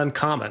is not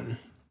uncommon.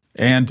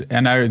 And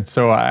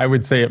I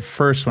would say at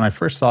first, when I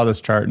first saw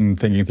this chart and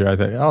thinking through, I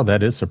thought, oh,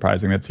 that is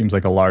surprising. That seems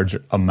like a large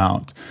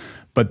amount.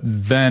 But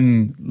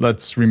then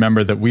let's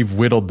remember that we've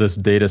whittled this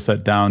data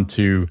set down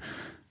to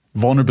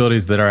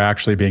vulnerabilities that are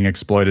actually being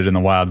exploited in the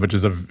wild, which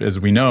is, as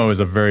we know, is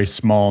a very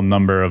small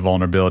number of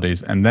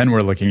vulnerabilities. And then we're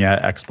looking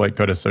at exploit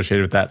code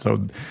associated with that.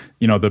 So,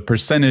 the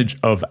percentage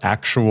of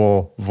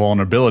actual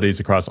vulnerabilities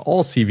across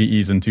all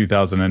CVEs in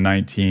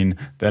 2019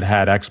 that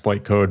had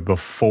exploit code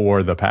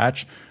before the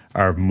patch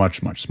are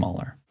much, much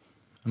smaller.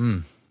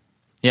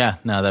 Yeah,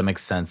 no, that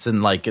makes sense.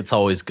 And it's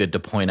always good to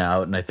point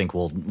out, and I think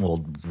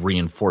we'll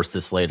reinforce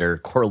this later,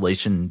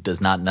 correlation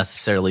does not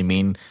necessarily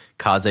mean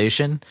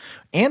causation.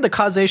 And the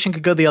causation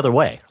could go the other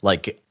way.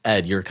 Like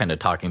Ed, you're kind of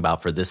talking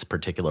about for this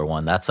particular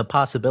one, that's a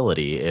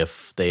possibility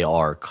if they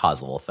are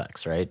causal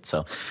effects, right?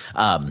 So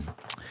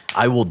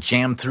I will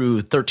jam through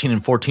 13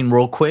 and 14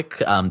 real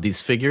quick,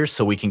 these figures,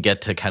 so we can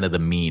get to kind of the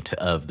meat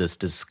of this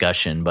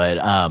discussion.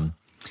 But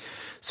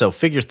so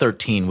figure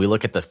 13, we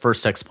look at the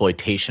first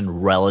exploitation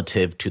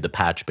relative to the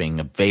patch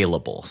being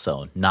available.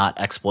 So not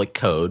exploit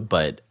code,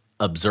 but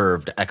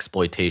observed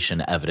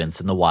exploitation evidence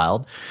in the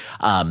wild.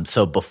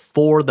 So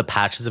before the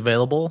patch is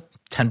available,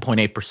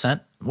 10.8%,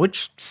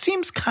 which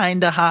seems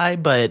kind of high,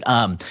 but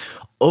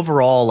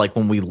overall,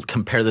 when we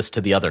compare this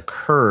to the other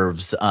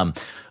curves,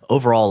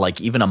 overall,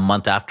 even a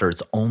month after,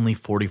 it's only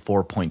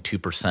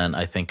 44.2%,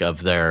 I think,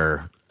 of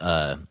their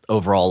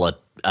overall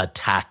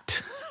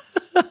attacked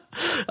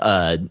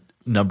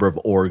number of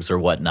orgs or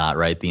whatnot,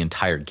 right? The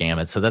entire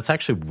gamut. So that's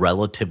actually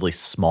relatively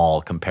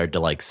small compared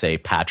to say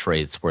patch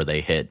rates where they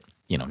hit,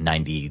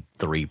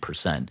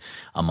 93%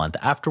 a month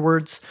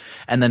afterwards.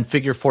 And then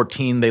figure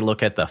 14, they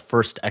look at the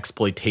first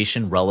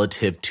exploitation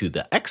relative to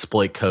the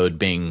exploit code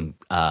being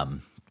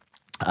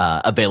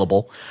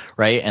available,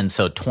 right? And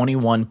so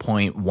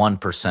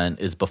 21.1%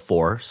 is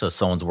before. So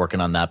someone's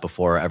working on that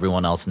before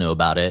everyone else knew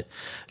about it.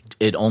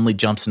 It only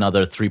jumps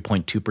another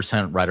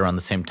 3.2% right around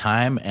the same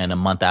time. And a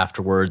month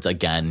afterwards,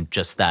 again,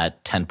 just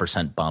that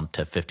 10% bump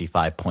to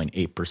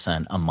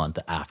 55.8% a month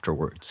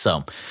afterwards.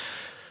 So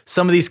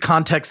some of these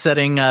context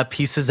setting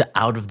pieces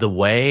out of the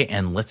way,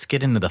 and let's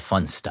get into the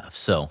fun stuff.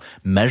 So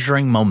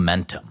measuring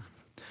momentum.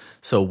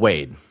 So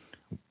Wade,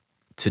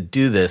 to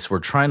do this, we're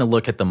trying to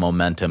look at the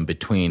momentum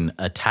between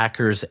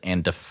attackers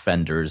and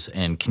defenders.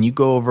 And can you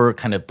go over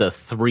kind of the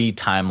 3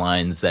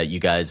 timelines that you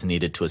guys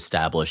needed to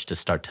establish to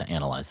start to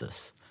analyze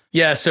this?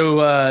 Yeah,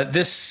 so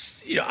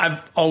this,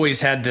 I've always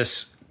had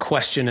this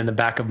question in the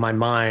back of my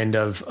mind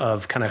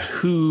of kind of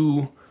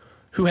who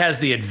has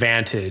the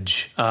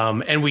advantage,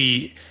 and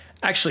we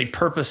actually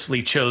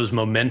purposefully chose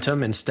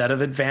momentum instead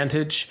of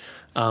advantage.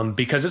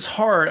 Because it's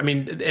hard. I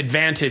mean,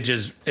 advantage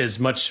is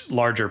much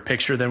larger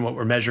picture than what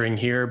we're measuring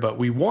here, but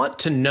we want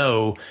to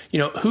know,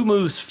 who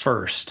moves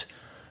first,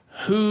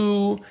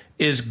 who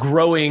is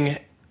growing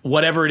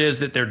whatever it is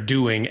that they're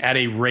doing at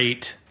a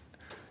rate,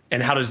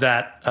 and how does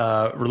that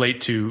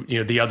relate to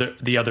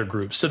the other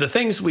groups. So the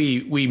things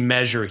we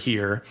measure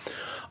here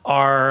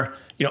are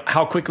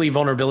how quickly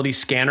vulnerability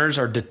scanners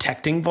are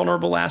detecting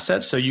vulnerable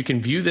assets. So you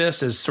can view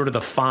this as sort of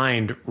the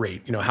find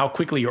rate, how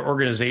quickly your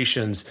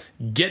organization's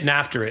getting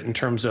after it in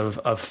terms of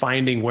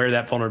finding where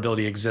that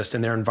vulnerability exists in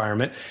their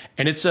environment.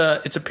 And it's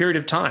a period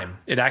of time.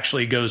 It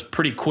actually goes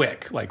pretty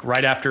quick, like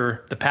right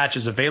after the patch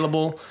is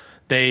available,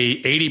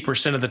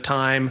 80% of the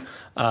time,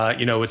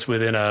 it's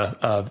within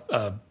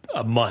a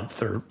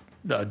month or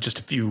just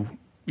a few,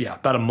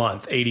 about a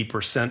month,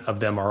 80%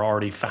 of them are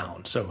already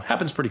found. So it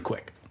happens pretty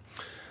quick.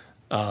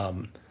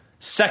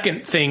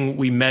 Second thing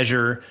we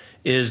measure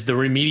is the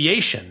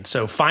remediation.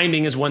 So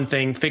finding is one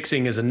thing,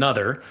 fixing is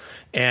another.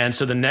 And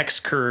so the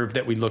next curve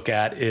that we look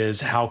at is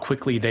how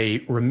quickly they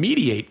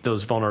remediate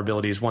those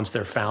vulnerabilities once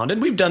they're found.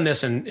 And we've done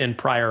this in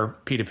prior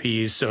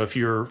P2Ps. So if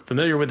you're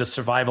familiar with the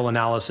survival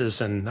analysis,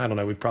 and I don't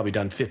know, we've probably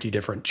done 50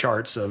 different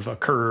charts of a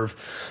curve.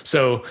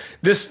 So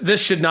this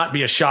should not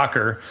be a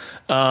shocker.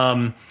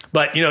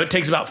 But it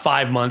takes about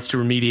 5 months to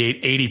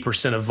remediate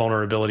 80% of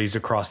vulnerabilities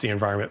across the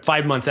environment.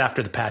 5 months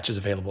after the patch is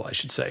available, I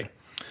should say.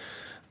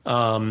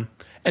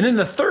 And then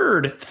the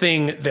third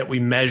thing that we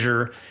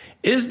measure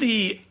is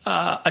the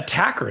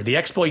attacker, the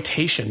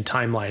exploitation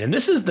timeline. And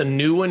this is the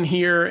new one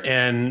here,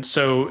 and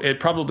so it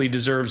probably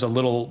deserves a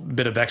little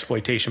bit of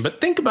exploitation. But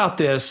think about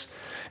this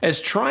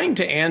as trying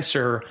to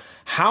answer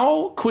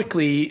how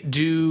quickly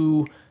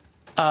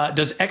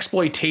does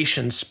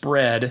exploitation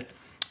spread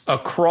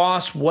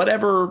across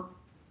whatever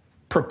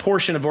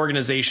proportion of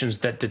organizations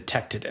that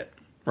detected it,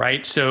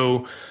 right?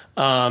 So,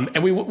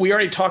 and we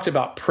already talked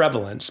about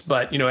prevalence,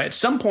 but at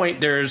some point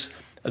there's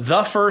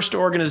the first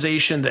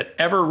organization that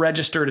ever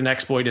registered an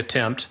exploit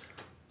attempt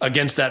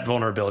against that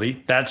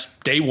vulnerability. That's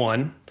day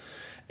one.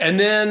 And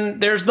then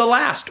there's the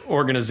last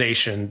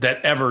organization that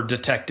ever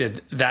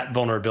detected that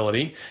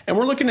vulnerability. And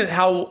we're looking at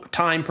how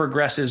time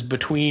progresses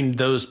between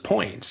those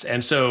points.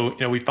 And so,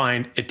 we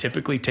find it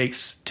typically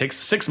takes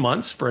 6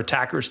 months for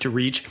attackers to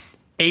reach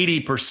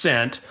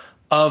 80%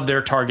 of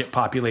their target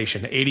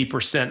population.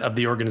 80% of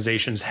the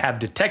organizations have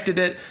detected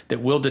it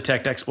that will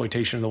detect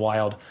exploitation in the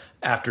wild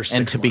after 6 months.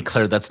 And to be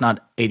clear, that's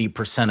not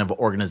 80% of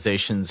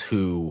organizations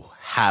who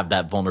have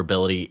that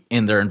vulnerability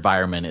in their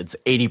environment. It's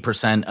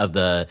 80% of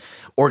the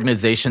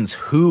organizations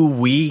who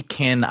we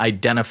can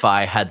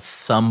identify had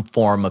some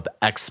form of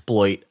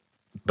exploit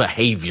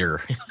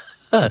behavior,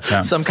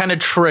 some kind of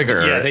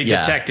trigger. Yeah, they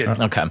detected.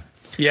 Okay.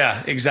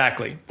 Yeah,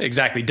 exactly.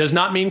 Does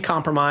not mean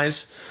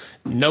compromise.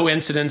 No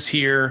incidents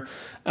here.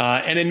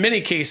 And in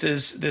many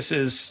cases, this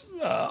is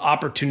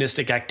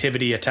opportunistic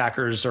activity.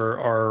 Attackers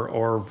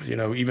or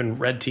even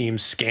red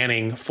teams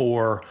scanning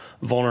for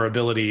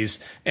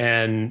vulnerabilities,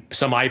 and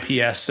some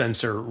IPS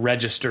sensor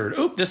registered,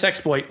 this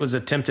exploit was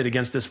attempted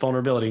against this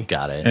vulnerability.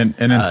 Got it. And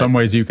in some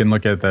ways, you can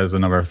look at that as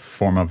another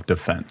form of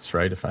defense,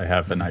 right? If I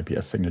have an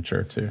IPS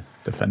signature to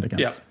defend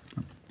against.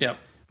 Yep.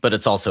 But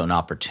it's also an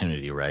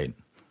opportunity, right?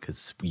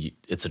 Because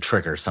it's a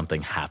trigger,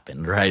 something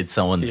happened, right?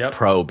 Someone's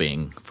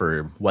probing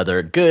for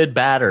whether good,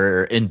 bad,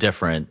 or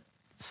indifferent.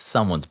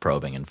 Someone's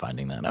probing and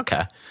finding that.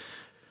 Okay.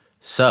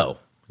 So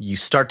you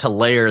start to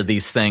layer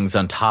these things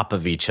on top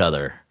of each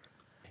other.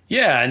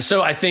 Yeah, and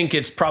so I think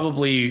it's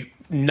probably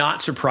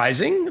not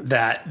surprising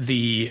that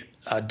the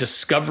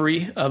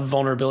discovery of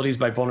vulnerabilities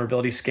by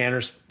vulnerability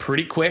scanners,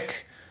 pretty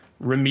quick.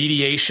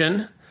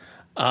 Remediation,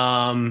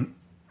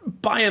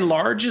 by and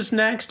large, is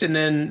next, and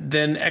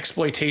then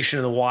exploitation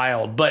in the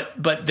wild. But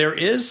there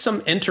is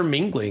some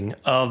intermingling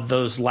of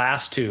those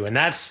last two, and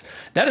that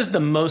is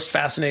the most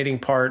fascinating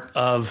part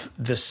of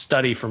this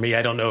study for me.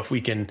 I don't know if we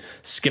can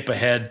skip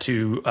ahead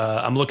to.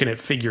 I'm looking at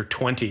Figure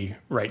 20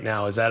 right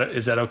now. Is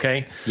that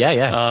okay?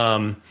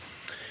 Yeah.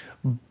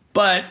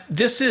 But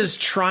this is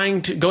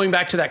going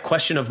back to that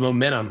question of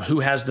momentum. Who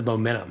has the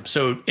momentum?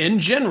 So in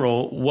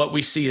general, what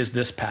we see is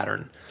this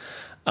pattern.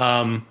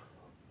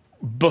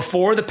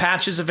 Before the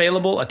patch is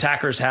available,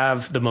 attackers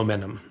have the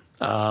momentum.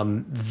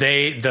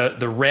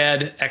 The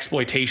red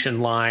exploitation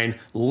line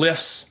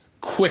lifts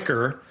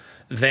quicker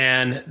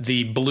than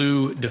the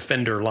blue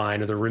defender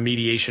line or the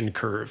remediation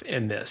curve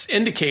in this,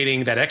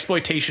 indicating that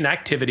exploitation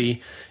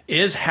activity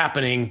is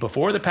happening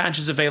before the patch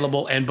is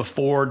available and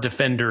before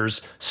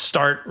defenders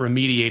start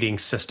remediating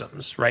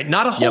systems, right?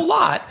 Not a whole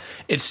lot.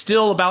 It's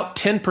still about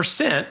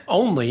 10%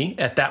 only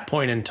at that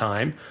point in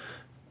time,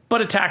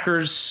 but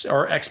attackers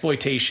or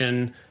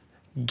exploitation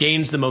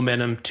gains the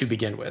momentum to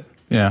begin with.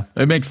 Yeah,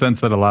 it makes sense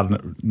that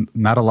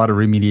not a lot of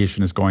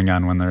remediation is going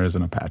on when there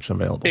isn't a patch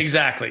available.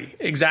 Exactly.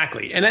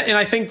 And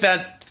I think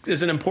that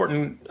is an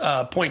important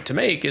point to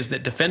make, is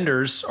that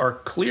defenders are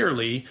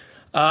clearly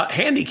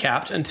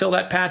handicapped until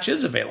that patch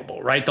is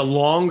available, right? The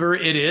longer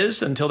it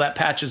is until that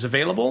patch is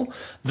available,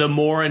 the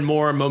more and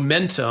more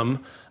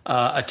momentum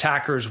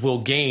attackers will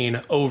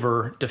gain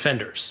over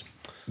defenders.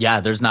 Yeah,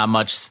 there's not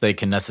much they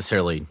can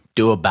necessarily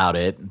do about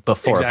it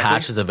before a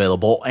patch is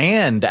available.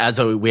 And as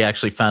we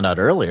actually found out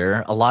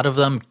earlier, a lot of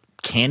them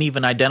can't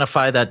even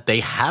identify that they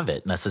have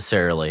it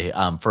necessarily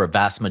for a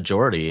vast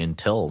majority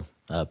until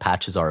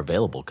patches are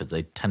available, because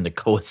they tend to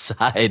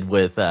coincide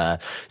with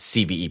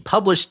CVE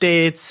publish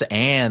dates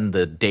and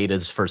the data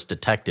is first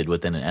detected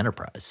within an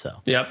enterprise. So,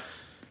 yep.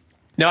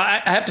 Now,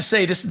 I have to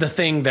say, this is the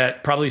thing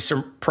that probably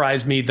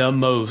surprised me the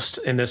most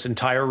in this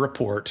entire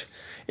report,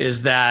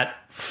 is that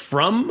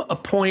from a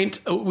point,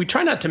 we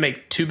try not to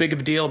make too big of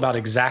a deal about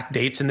exact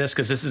dates in this,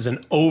 because this is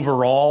an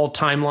overall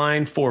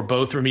timeline for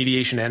both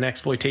remediation and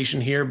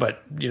exploitation here.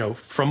 But,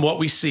 from what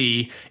we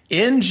see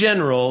in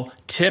general,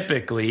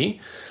 typically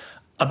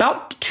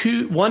about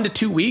 1 to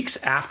 2 weeks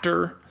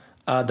after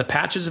the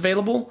patch is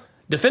available,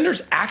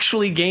 defenders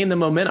actually gain the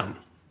momentum.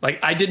 Like,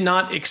 I did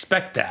not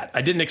expect that.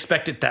 I didn't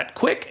expect it that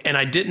quick, and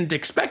I didn't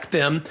expect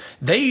them.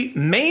 They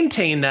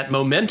maintain that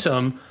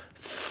momentum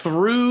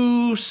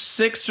through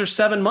 6 or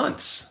 7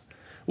 months,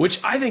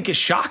 which I think is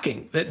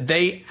shocking, that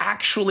they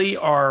actually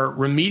are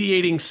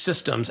remediating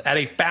systems at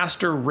a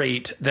faster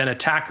rate than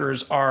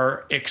attackers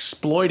are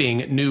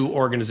exploiting new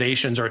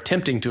organizations or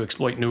attempting to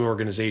exploit new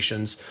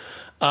organizations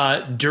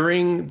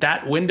during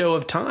that window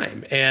of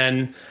time.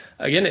 And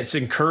again, it's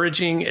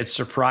encouraging, it's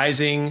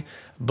surprising,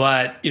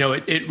 but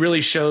it really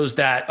shows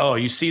that,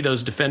 you see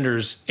those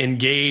defenders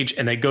engage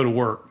and they go to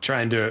work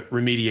trying to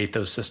remediate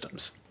those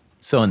systems.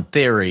 So in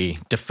theory,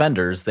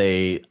 defenders,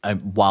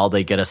 while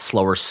they get a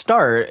slower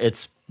start,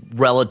 it's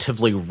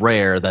relatively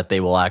rare that they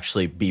will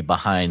actually be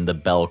behind the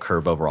bell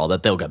curve overall,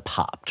 that they'll get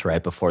popped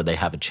right before they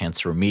have a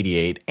chance to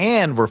remediate.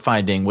 And we're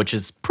finding, which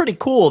is pretty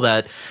cool,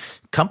 that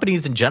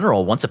companies in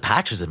general, once a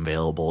patch is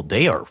available,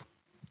 they are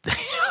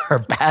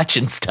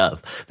patching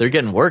stuff. They're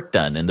getting work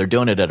done, and they're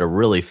doing it at a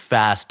really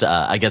fast,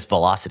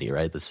 velocity,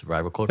 right? The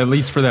survival code. At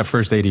least for that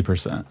first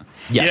 80%.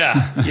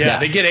 Yes. Yeah.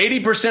 They get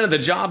 80% of the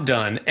job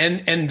done.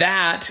 And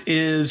that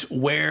is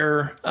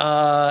where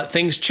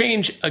things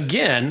change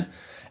again.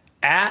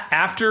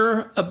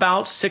 After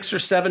about 6 or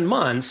 7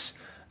 months,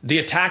 the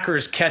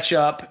attackers catch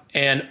up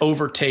and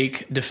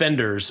overtake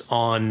defenders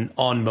on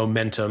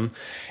momentum.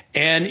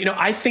 And,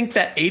 I think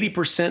that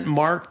 80%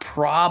 mark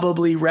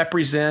probably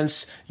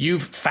represents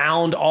you've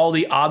found all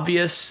the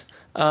obvious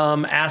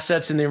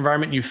assets in the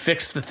environment. You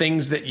fix the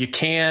things that you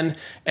can.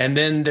 And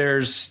then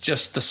there's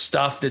just the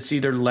stuff that's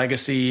either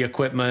legacy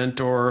equipment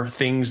or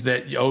things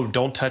that,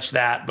 don't touch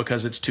that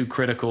because it's too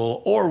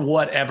critical or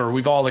whatever.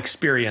 We've all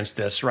experienced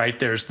this, right?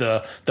 There's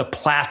the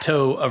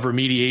plateau of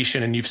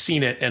remediation, and you've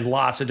seen it in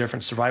lots of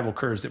different survival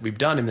curves that we've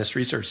done in this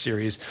research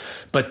series.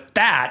 But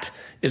that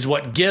is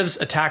what gives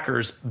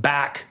attackers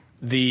back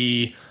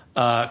the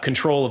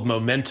control of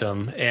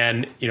momentum,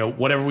 and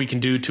whatever we can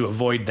do to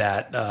avoid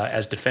that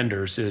as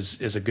defenders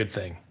is a good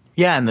thing.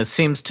 Yeah, and this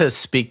seems to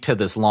speak to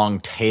this long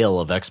tail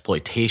of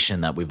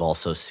exploitation that we've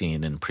also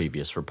seen in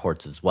previous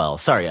reports as well.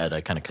 Sorry, Ed,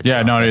 I kind of cut you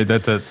off. Yeah,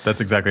 no,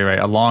 that's exactly right.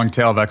 A long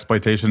tail of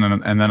exploitation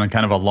and then a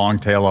kind of a long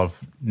tail of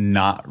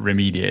not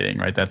remediating,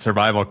 right? That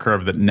survival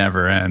curve that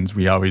never ends.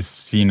 We always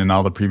seen in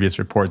all the previous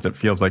reports, it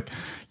feels like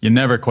you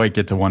never quite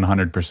get to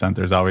 100%.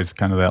 There's always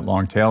kind of that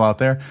long tail out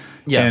there.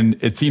 Yeah. And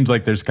it seems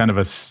like there's kind of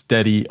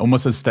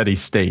almost a steady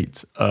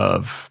state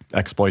of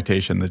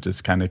exploitation that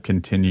just kind of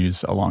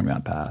continues along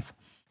that path.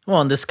 Well,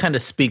 and this kind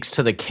of speaks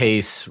to the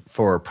case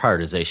for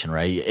prioritization,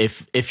 right?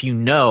 If you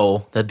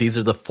know that these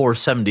are the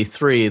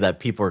 473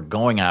 that people are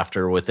going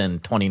after within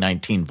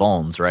 2019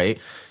 vulns, right?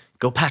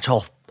 Go patch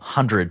all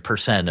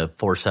 100% of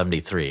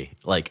 473.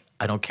 Like,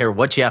 I don't care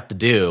what you have to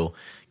do,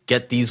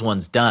 get these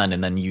ones done,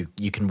 and then you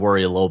can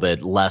worry a little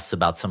bit less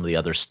about some of the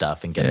other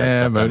stuff and get that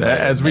stuff done. Yeah,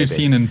 but as we've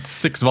seen in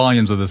 6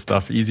 volumes of this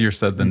stuff, easier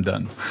said than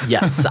done.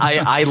 Yes,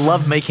 I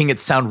love making it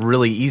sound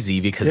really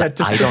easy because I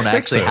don't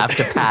actually have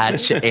to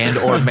patch and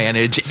or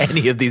manage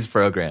any of these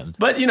programs.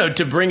 But,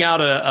 to bring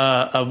out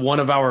a one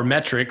of our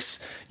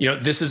metrics,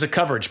 this is a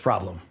coverage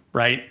problem,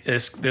 right?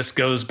 This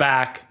goes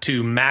back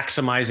to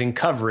maximizing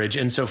coverage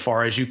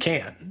insofar as you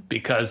can,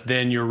 because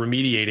then you're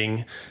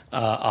remediating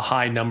a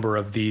high number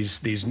of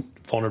these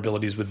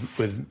vulnerabilities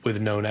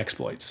with known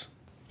exploits.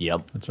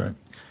 Yep. That's right.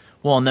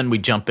 Well, and then we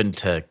jump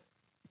into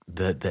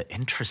the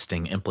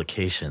interesting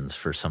implications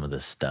for some of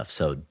this stuff.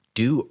 So,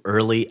 do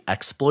early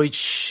exploits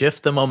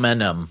shift the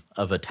momentum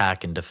of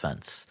attack and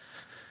defense?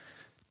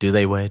 Do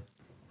they, Wade?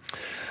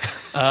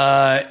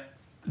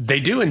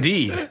 They do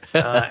indeed,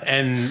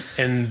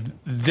 and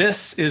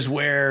this is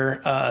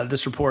where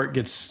this report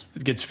gets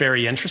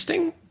very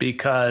interesting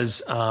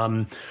because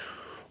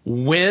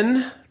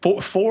when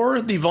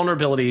for the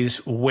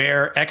vulnerabilities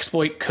where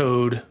exploit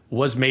code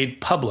was made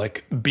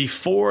public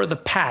before the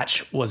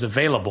patch was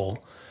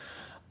available,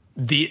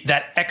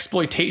 that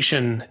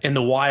exploitation in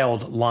the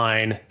wild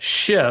line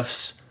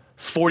shifts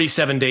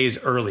 47 days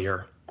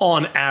earlier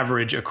on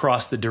average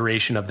across the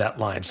duration of that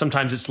line.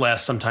 Sometimes it's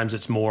less, sometimes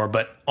it's more,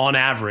 but on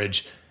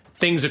average,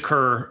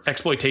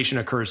 exploitation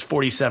occurs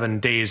 47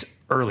 days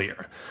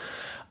earlier.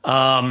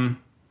 And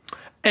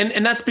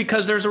that's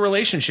because there's a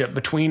relationship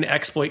between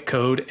exploit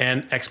code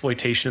and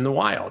exploitation in the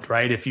wild,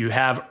 right? If you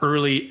have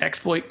early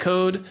exploit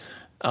code,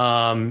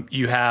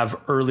 you have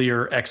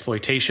earlier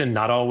exploitation.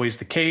 Not always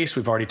the case.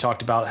 We've already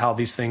talked about how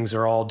these things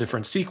are all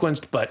different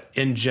sequenced, but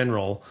in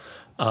general,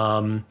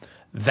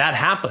 that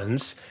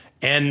happens.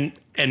 And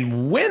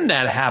when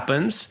that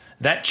happens,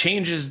 that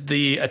changes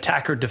the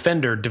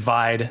attacker-defender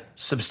divide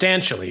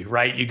substantially,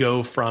 right? You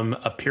go from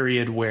a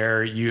period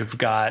where you've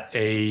got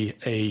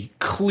a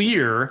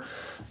clear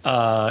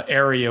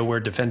area where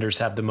defenders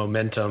have the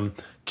momentum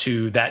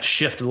to that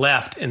shift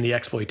left in the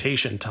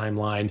exploitation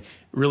timeline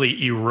really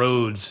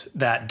erodes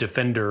that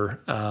defender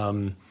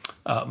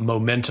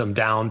momentum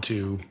down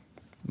to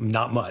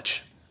not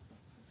much.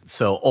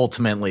 So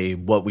ultimately,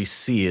 what we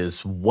see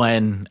is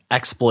when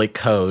exploit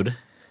code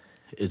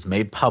is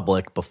made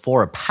public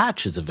before a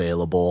patch is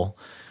available,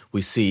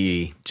 we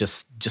see,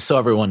 just so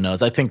everyone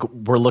knows, I think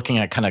we're looking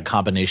at kind of a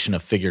combination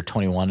of figure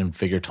 21 and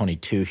figure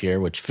 22 here,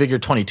 which figure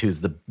 22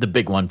 is the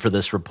big one for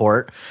this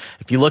report.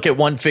 If you look at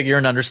one figure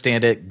and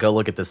understand it, go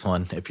look at this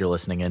one if you're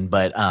listening in.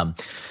 But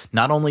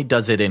not only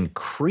does it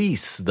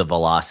increase the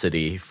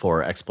velocity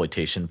for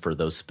exploitation for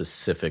those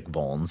specific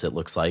vulns, it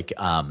looks like,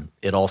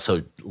 it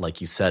also,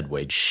 like you said,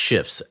 Wade,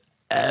 shifts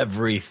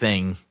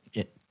everything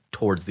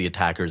towards the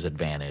attacker's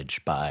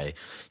advantage by,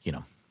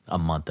 a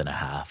month and a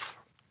half.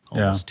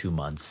 Almost 2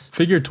 months.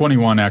 Figure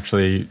 21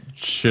 actually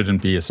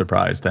shouldn't be a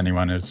surprise to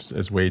anyone,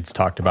 as Wade's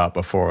talked about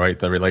before, right?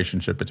 The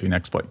relationship between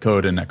exploit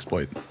code and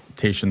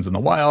exploitations in the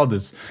wild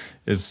is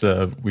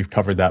we've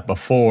covered that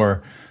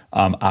before.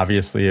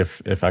 Obviously,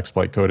 if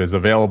exploit code is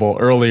available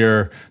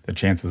earlier, the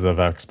chances of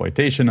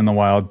exploitation in the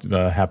wild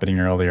happening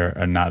earlier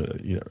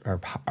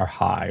are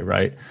high,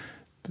 right?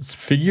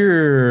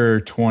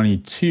 Figure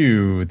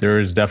 22,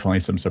 there's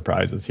definitely some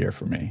surprises here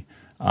for me.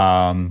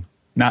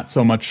 Not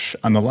so much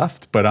on the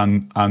left, but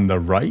on the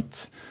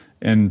right.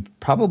 And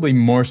probably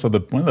more so,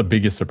 one of the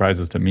biggest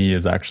surprises to me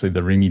is actually the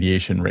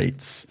remediation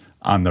rates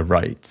on the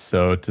right.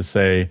 So to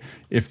say,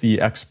 if the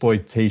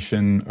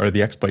exploitation or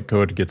the exploit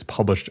code gets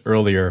published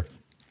earlier,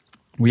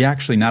 we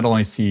actually not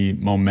only see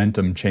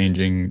momentum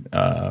changing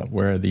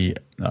where the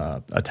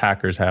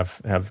attackers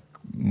have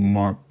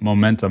more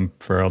momentum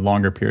for a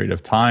longer period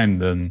of time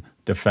than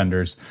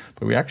defenders,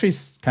 but we actually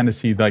kind of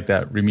see like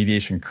that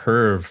remediation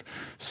curve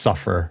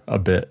suffer a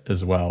bit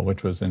as well,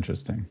 which was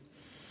interesting.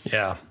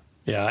 Yeah.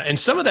 And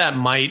some of that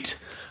might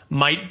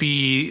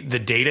be the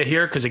data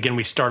here, because again,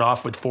 we start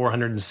off with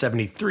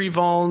 473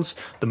 vulns,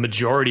 the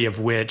majority of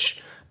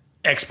which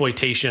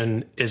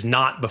exploitation is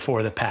not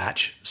before the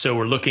patch. So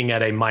we're looking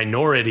at a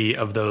minority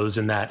of those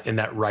in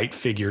that right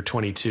figure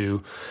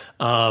 22.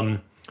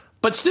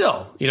 But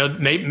still,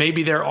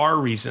 maybe there are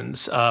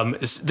reasons.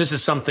 This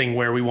is something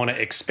where we want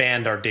to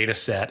expand our data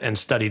set and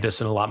study this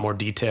in a lot more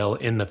detail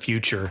in the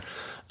future.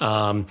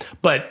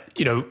 But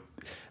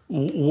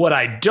what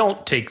I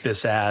don't take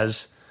this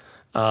as,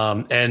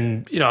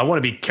 and I want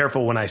to be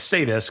careful when I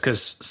say this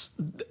because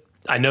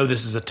I know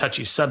this is a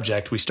touchy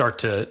subject. We start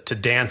to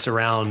dance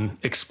around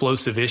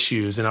explosive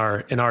issues in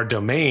our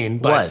domain.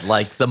 But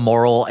like the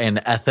moral and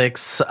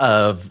ethics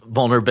of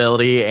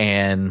vulnerability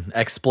and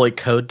exploit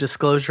code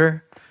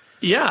disclosure?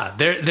 Yeah,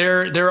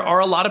 there are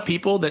a lot of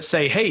people that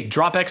say, hey,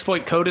 drop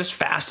exploit code as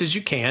fast as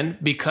you can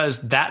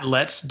because that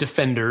lets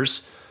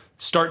defenders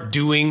start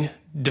doing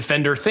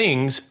defender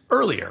things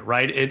earlier,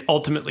 right? It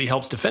ultimately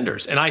helps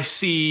defenders. And I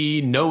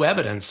see no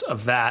evidence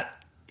of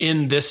that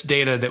in this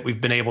data that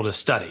we've been able to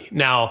study.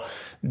 Now,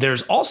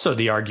 there's also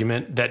the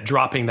argument that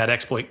dropping that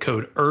exploit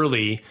code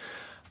early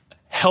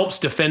helps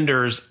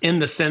defenders in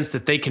the sense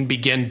that they can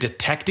begin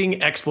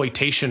detecting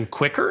exploitation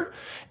quicker.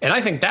 And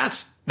I think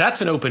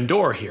that's an open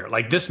door here.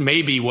 Like, this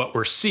may be what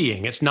we're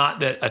seeing. It's not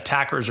that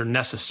attackers are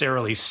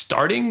necessarily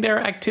starting their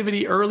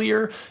activity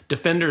earlier.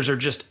 Defenders are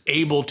just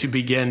able to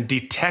begin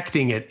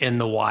detecting it in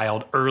the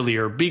wild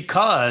earlier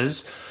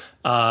because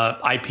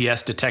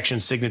IPS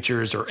detection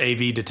signatures or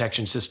AV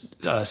detection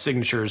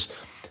signatures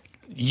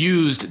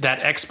used that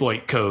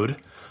exploit code,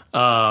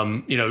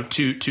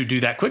 to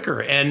do that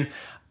quicker. And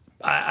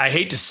I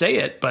hate to say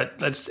it,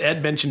 but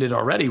Ed mentioned it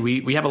already.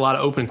 We have a lot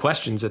of open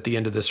questions at the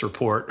end of this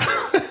report,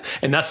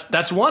 and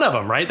that's one of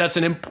them, right? That's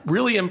a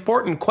really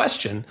important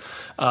question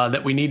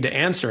that we need to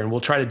answer, and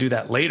we'll try to do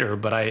that later.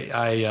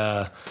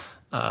 But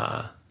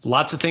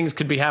lots of things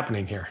could be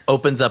happening here.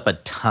 Opens up a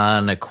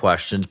ton of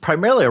questions,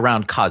 primarily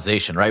around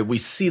causation, right? We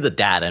see the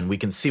data and we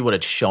can see what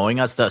it's showing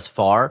us thus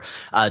far.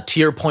 To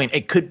your point,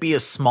 it could be a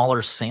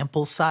smaller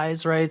sample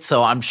size, right?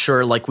 So I'm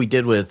sure like we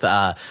did with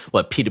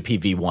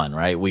P2PV1,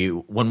 right?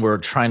 When we're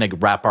trying to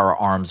wrap our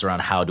arms around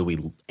how do we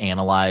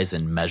analyze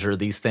and measure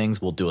these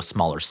things, we'll do a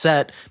smaller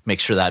set, make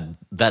sure that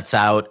vets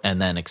out,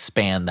 and then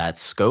expand that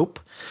scope.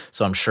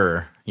 So I'm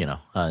sure,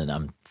 and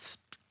I'm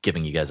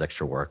giving you guys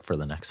extra work for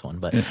the next one.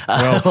 But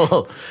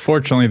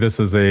fortunately, this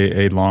is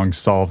a long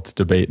solved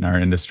debate in our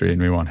industry, and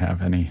we won't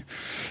have any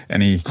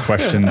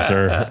questions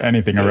or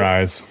anything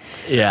arise.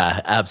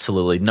 Yeah,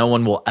 absolutely. No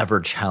one will ever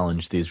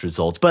challenge these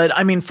results. But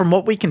I mean, from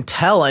what we can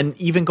tell, and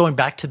even going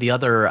back to the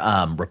other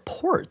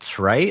reports,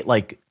 right?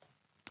 Like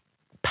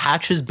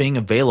patches being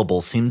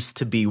available seems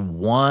to be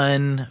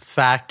one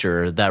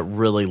factor that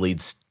really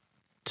leads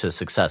to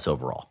success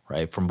overall,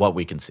 right? From what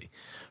we can see.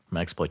 From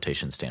an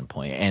exploitation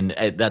standpoint.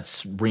 And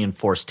that's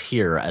reinforced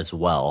here as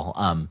well,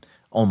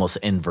 almost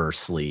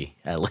inversely,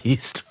 at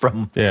least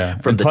from the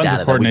data. Tons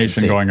of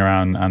coordination going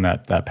around on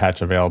that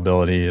patch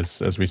availability,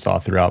 as we saw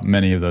throughout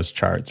many of those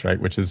charts,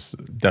 right? Which is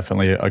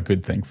definitely a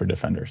good thing for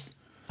defenders.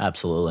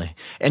 Absolutely.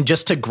 And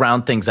just to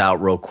ground things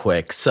out real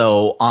quick,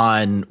 so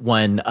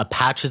when a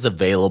patch is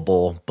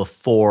available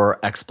before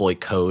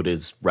exploit code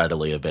is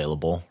readily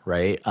available,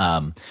 right?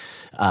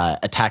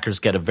 Attackers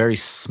get a very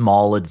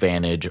small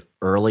advantage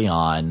early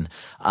on,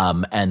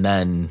 and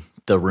then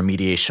the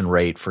remediation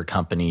rate for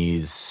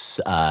companies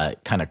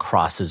kind of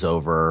crosses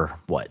over,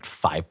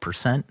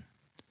 5%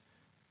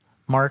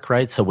 mark,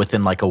 right? So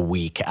within like a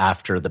week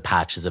after the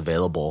patch is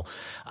available,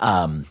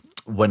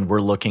 when we're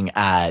looking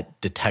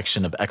at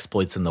detection of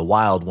exploits in the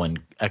wild, when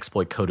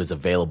exploit code is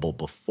available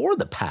before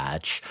the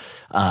patch,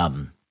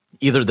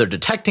 either they're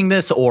detecting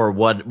this or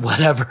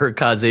whatever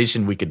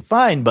causation we could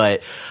find,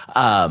 but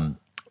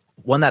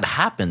when that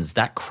happens,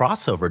 that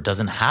crossover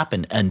doesn't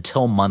happen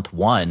until month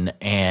 1,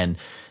 and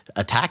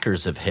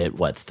attackers have hit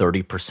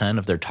 30%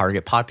 of their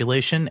target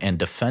population, and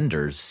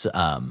defenders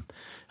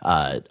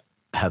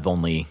have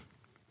only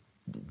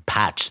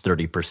patched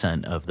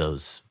 30% of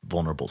those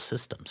vulnerable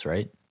systems,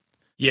 right?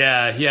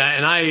 Yeah,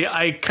 and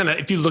I kind of,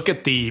 if you look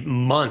at the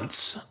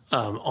months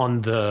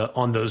on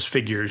those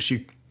figures,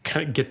 you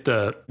kind of get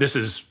this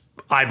is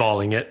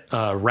eyeballing it,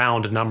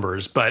 round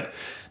numbers, but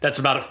that's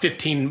about a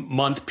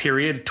 15-month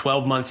period,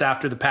 12 months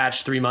after the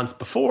patch, 3 months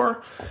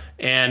before.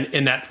 And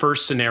in that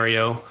first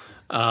scenario,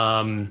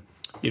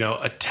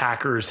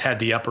 attackers had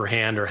the upper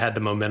hand or had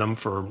the momentum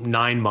for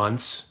 9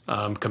 months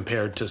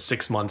compared to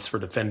 6 months for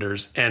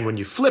defenders. And when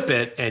you flip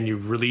it and you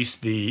release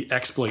the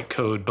exploit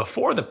code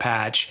before the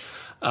patch,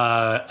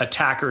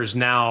 attackers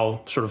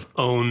now sort of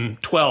own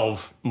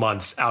 12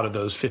 months out of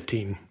those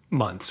 15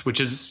 months, which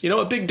is,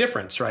 a big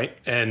difference, right?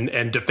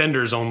 And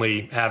defenders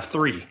only have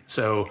 3.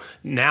 So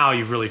now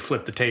you've really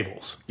flipped the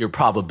tables. Your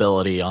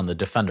probability on the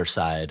defender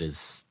side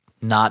is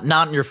not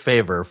in your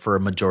favor for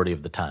a majority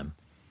of the time.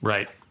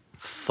 Right.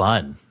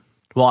 Fun.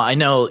 Well, I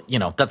know,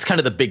 that's kind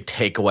of the big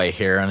takeaway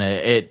here.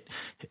 And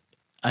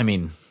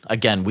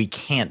again, we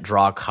can't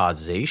draw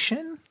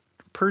causation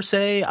per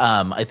se.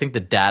 I think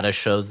the data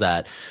shows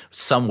that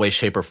some way,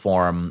 shape, or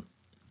form,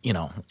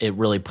 it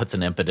really puts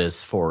an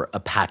impetus for a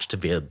patch to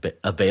be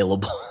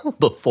available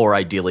before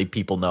ideally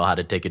people know how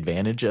to take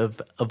advantage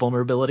of a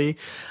vulnerability,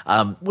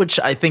 which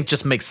I think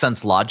just makes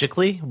sense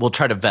logically. We'll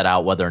try to vet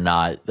out whether or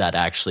not that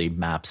actually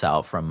maps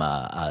out from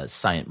a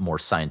more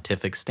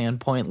scientific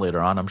standpoint later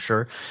on, I'm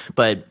sure.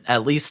 But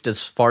at least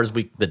as far as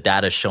the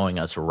data is showing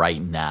us right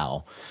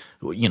now,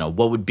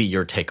 what would be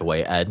your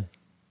takeaway, Ed?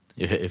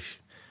 If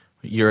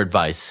your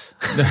advice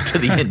to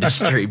the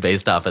industry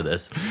based off of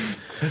this.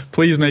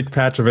 Please make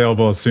patch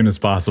available as soon as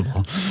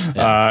possible.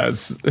 Yeah.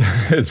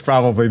 It's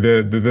probably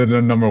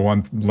the number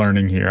one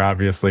learning here,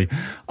 obviously.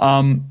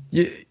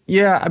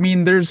 Yeah, I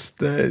mean, there's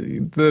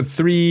the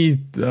 3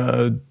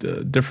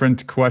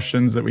 different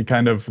questions that we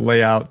kind of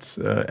lay out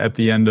at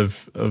the end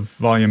of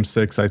Volume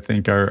 6, I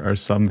think are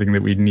something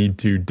that we need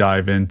to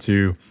dive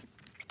into.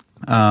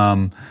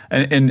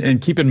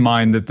 And keep in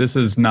mind that this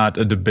is not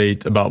a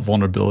debate about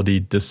vulnerability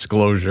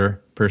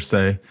disclosure per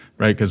se,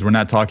 right? Because we're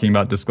not talking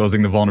about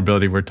disclosing the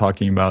vulnerability. We're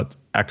talking about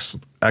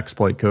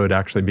exploit code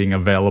actually being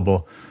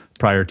available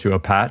prior to a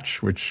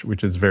patch, which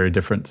is very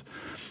different.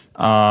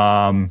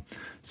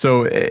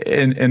 So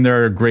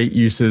there are great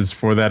uses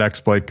for that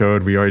exploit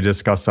code. We already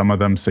discussed some of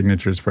them.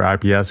 Signatures for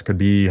IPS could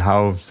be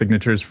how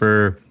signatures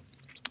for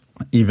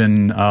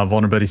even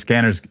vulnerability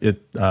scanners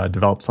get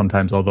developed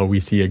sometimes, although we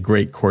see a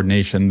great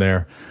coordination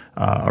there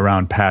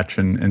around patch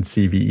and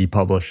CVE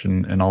publish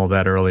and all of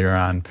that earlier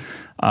on.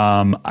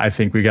 I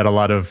think we got a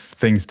lot of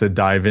things to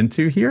dive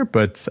into here,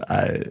 but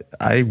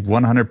I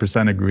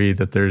 100% agree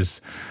that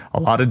there's a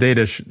lot of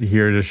data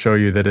here to show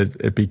you that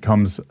it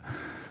becomes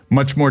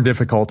much more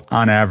difficult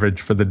on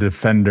average for the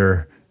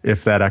defender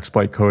if that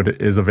exploit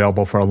code is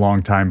available for a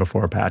long time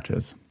before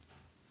patches.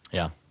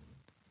 Yeah.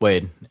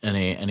 Wade,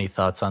 any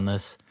thoughts on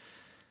this?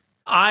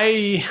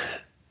 I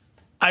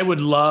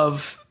would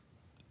love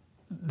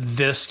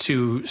this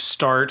to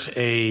start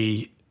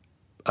a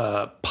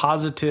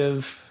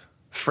positive,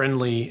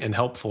 friendly, and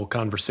helpful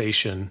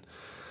conversation.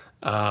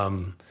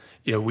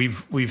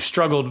 We've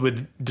struggled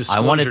with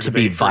disclosure. I want it to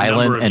be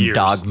violent and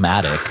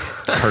dogmatic.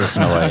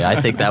 Personally,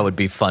 I think that would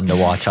be fun to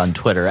watch on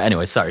Twitter.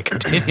 Anyway, sorry,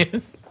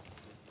 continue.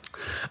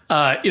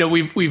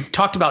 We've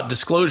talked about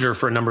disclosure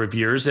for a number of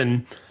years,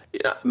 and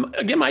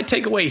again, my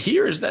takeaway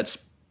here is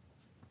that's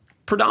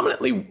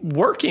predominantly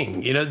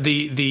working.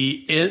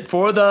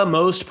 For the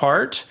most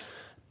part,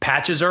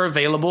 patches are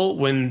available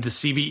when the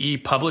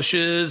CVE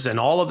publishes, and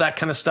all of that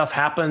kind of stuff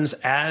happens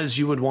as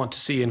you would want to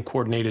see in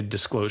coordinated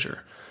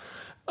disclosure.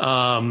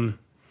 But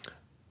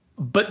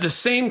the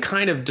same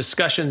kind of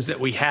discussions that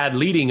we had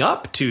leading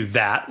up to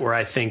that, where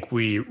I think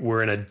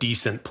we're in a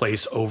decent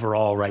place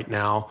overall right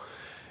now,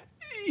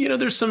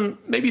 there's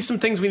maybe some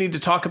things we need to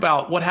talk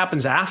about. What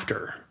happens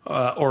after,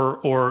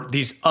 or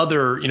these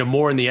other,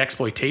 more in the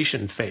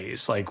exploitation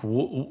phase? Like,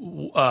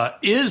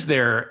 is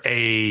there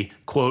a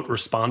quote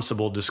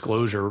responsible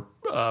disclosure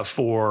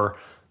for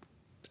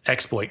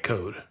exploit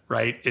code?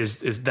 Right?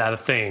 Is that a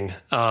thing?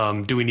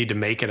 Do we need to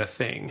make it a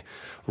thing?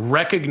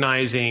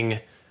 Recognizing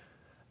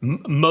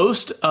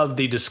most of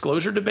the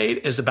disclosure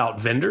debate is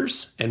about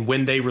vendors and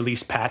when they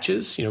release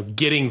patches,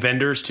 getting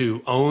vendors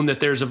to own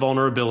that there's a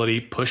vulnerability,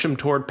 push them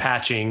toward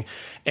patching.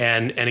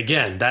 And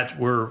again, that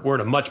we're at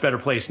a much better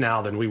place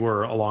now than we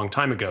were a long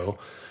time ago.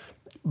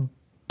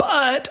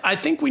 But I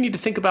think we need to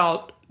think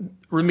about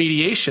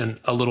remediation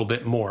a little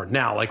bit more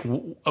now. Like,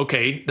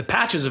 okay, the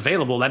patch is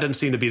available. That doesn't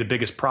seem to be the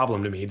biggest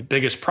problem to me. The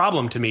biggest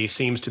problem to me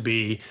seems to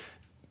be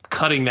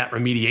cutting that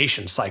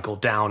remediation cycle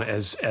down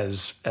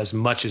as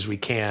much as we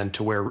can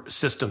to where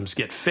systems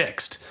get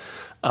fixed.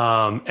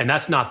 And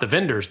that's not the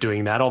vendors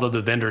doing that, although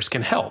the vendors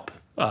can help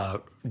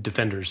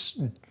defenders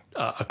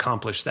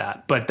accomplish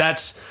that. But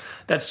that's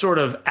sort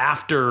of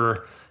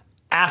after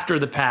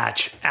the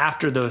patch,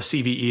 after the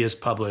CVE is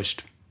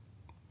published.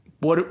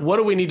 What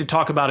do we need to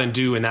talk about and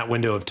do in that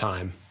window of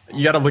time?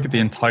 You got to look at the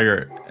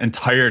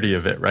entirety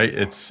of it, right?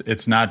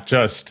 It's not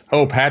just,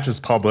 patch is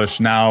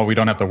published, now we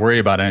don't have to worry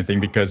about anything,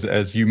 because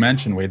as you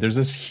mentioned, Wade, there's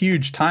this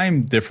huge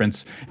time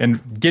difference, and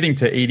getting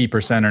to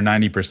 80% or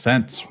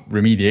 90%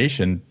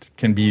 remediation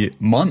can be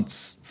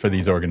months for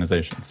these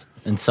organizations.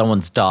 And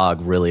someone's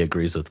dog really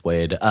agrees with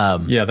Wade.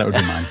 Yeah, that would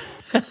be mine.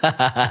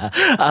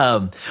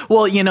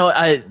 Well,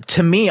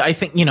 to me, I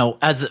think,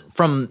 as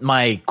from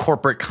my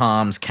corporate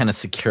comms kind of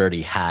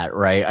security hat,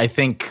 right, I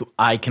think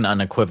I can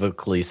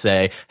unequivocally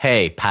say,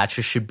 hey,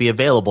 patches should be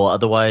available.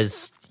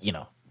 Otherwise,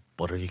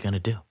 what are you going to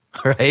do?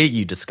 Right?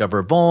 You discover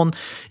a vuln,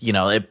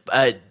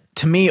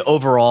 to me,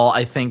 overall,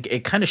 I think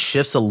it kind of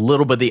shifts a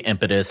little bit the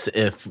impetus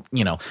if,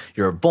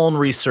 you're a vuln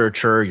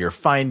researcher, you're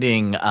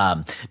finding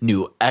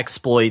new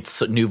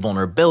exploits, new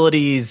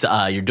vulnerabilities,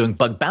 you're doing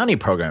bug bounty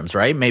programs,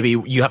 right? Maybe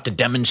you have to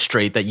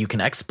demonstrate that you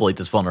can exploit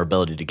this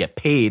vulnerability to get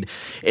paid.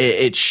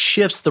 It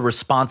shifts the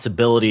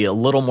responsibility a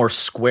little more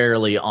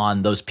squarely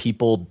on those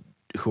people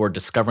who are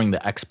discovering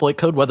the exploit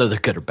code, whether they're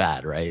good or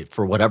bad, right?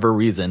 For whatever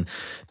reason,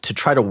 to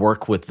try to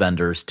work with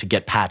vendors to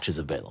get patches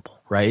available.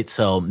 Right.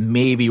 So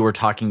maybe we're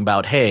talking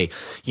about, hey,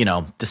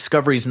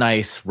 discovery's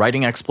nice,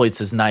 writing exploits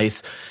is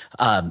nice.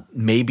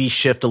 Maybe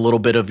shift a little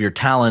bit of your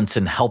talents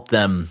and help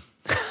them,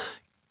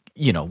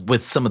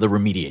 with some of the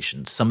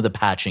remediation, some of the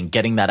patching,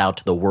 getting that out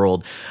to the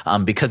world.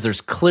 Because there's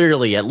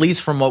clearly, at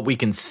least from what we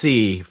can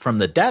see from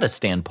the data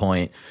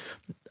standpoint,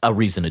 a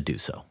reason to do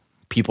so.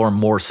 People are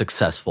more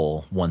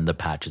successful when the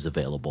patch is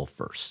available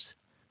first,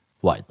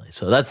 widely.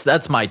 So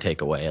that's my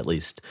takeaway, at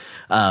least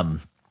from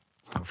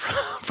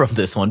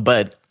this one.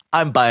 But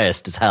I'm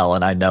biased as hell,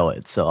 and I know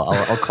it, so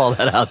I'll call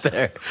that out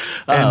there.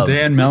 And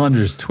Dan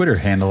Mellinger's Twitter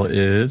handle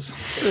is...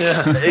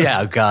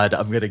 Yeah, God,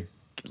 I'm going to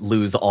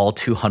lose all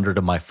 200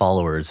 of my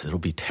followers. It'll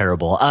be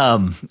terrible.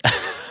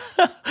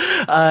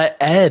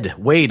 Ed,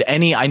 Wade,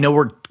 I know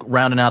we're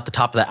rounding out the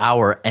top of the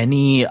hour.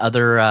 Any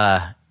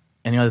other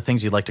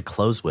things you'd like to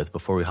close with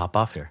before we hop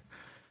off here?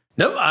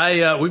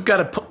 No, we've got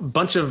a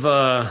bunch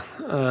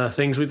of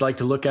things we'd like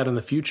to look at in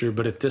the future,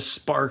 but if this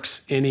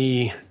sparks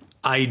any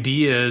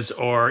ideas,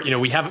 or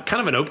we have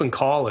kind of an open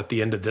call at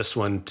the end of this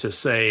one to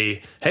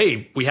say,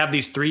 hey, we have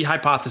these 3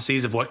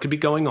 hypotheses of what could be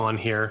going on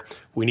here.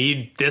 We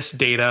need this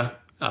data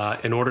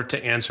in order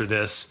to answer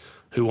this.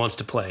 Who wants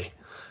to play?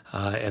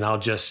 And I'll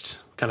just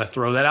kind of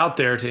throw that out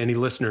there to any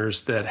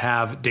listeners that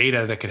have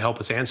data that could help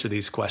us answer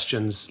these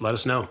questions. Let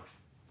us know.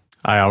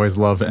 I always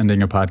love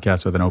ending a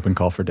podcast with an open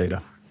call for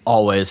data.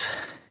 Always.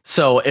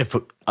 So if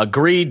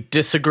agree,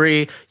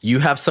 disagree, you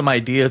have some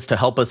ideas to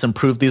help us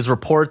improve these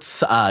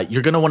reports,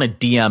 you're going to want to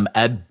DM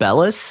Ed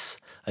Bellis.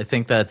 I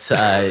think that's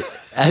Ed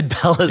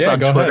Bellis on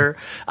Twitter.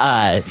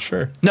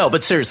 Sure. No,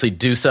 but seriously,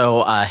 do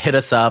so. Hit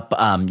us up.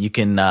 You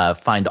can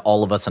find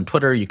all of us on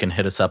Twitter. You can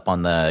hit us up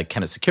on the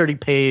Kenneth Security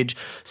page.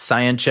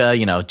 Scientia,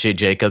 Jay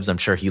Jacobs, I'm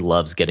sure he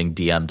loves getting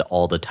DM'd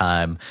all the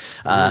time.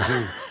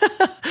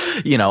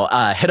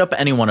 hit up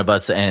any one of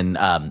us, and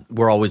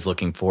we're always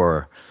looking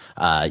for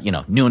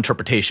new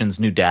interpretations,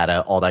 new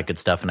data, all that good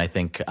stuff. And I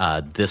think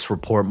this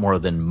report, more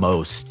than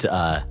most,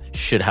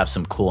 should have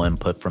some cool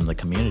input from the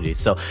community.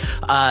 So,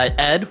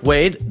 Ed,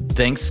 Wade,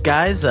 thanks,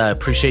 guys.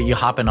 Appreciate you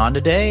hopping on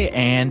today.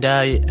 And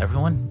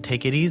everyone,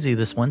 take it easy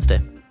this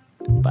Wednesday.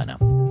 Bye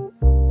now.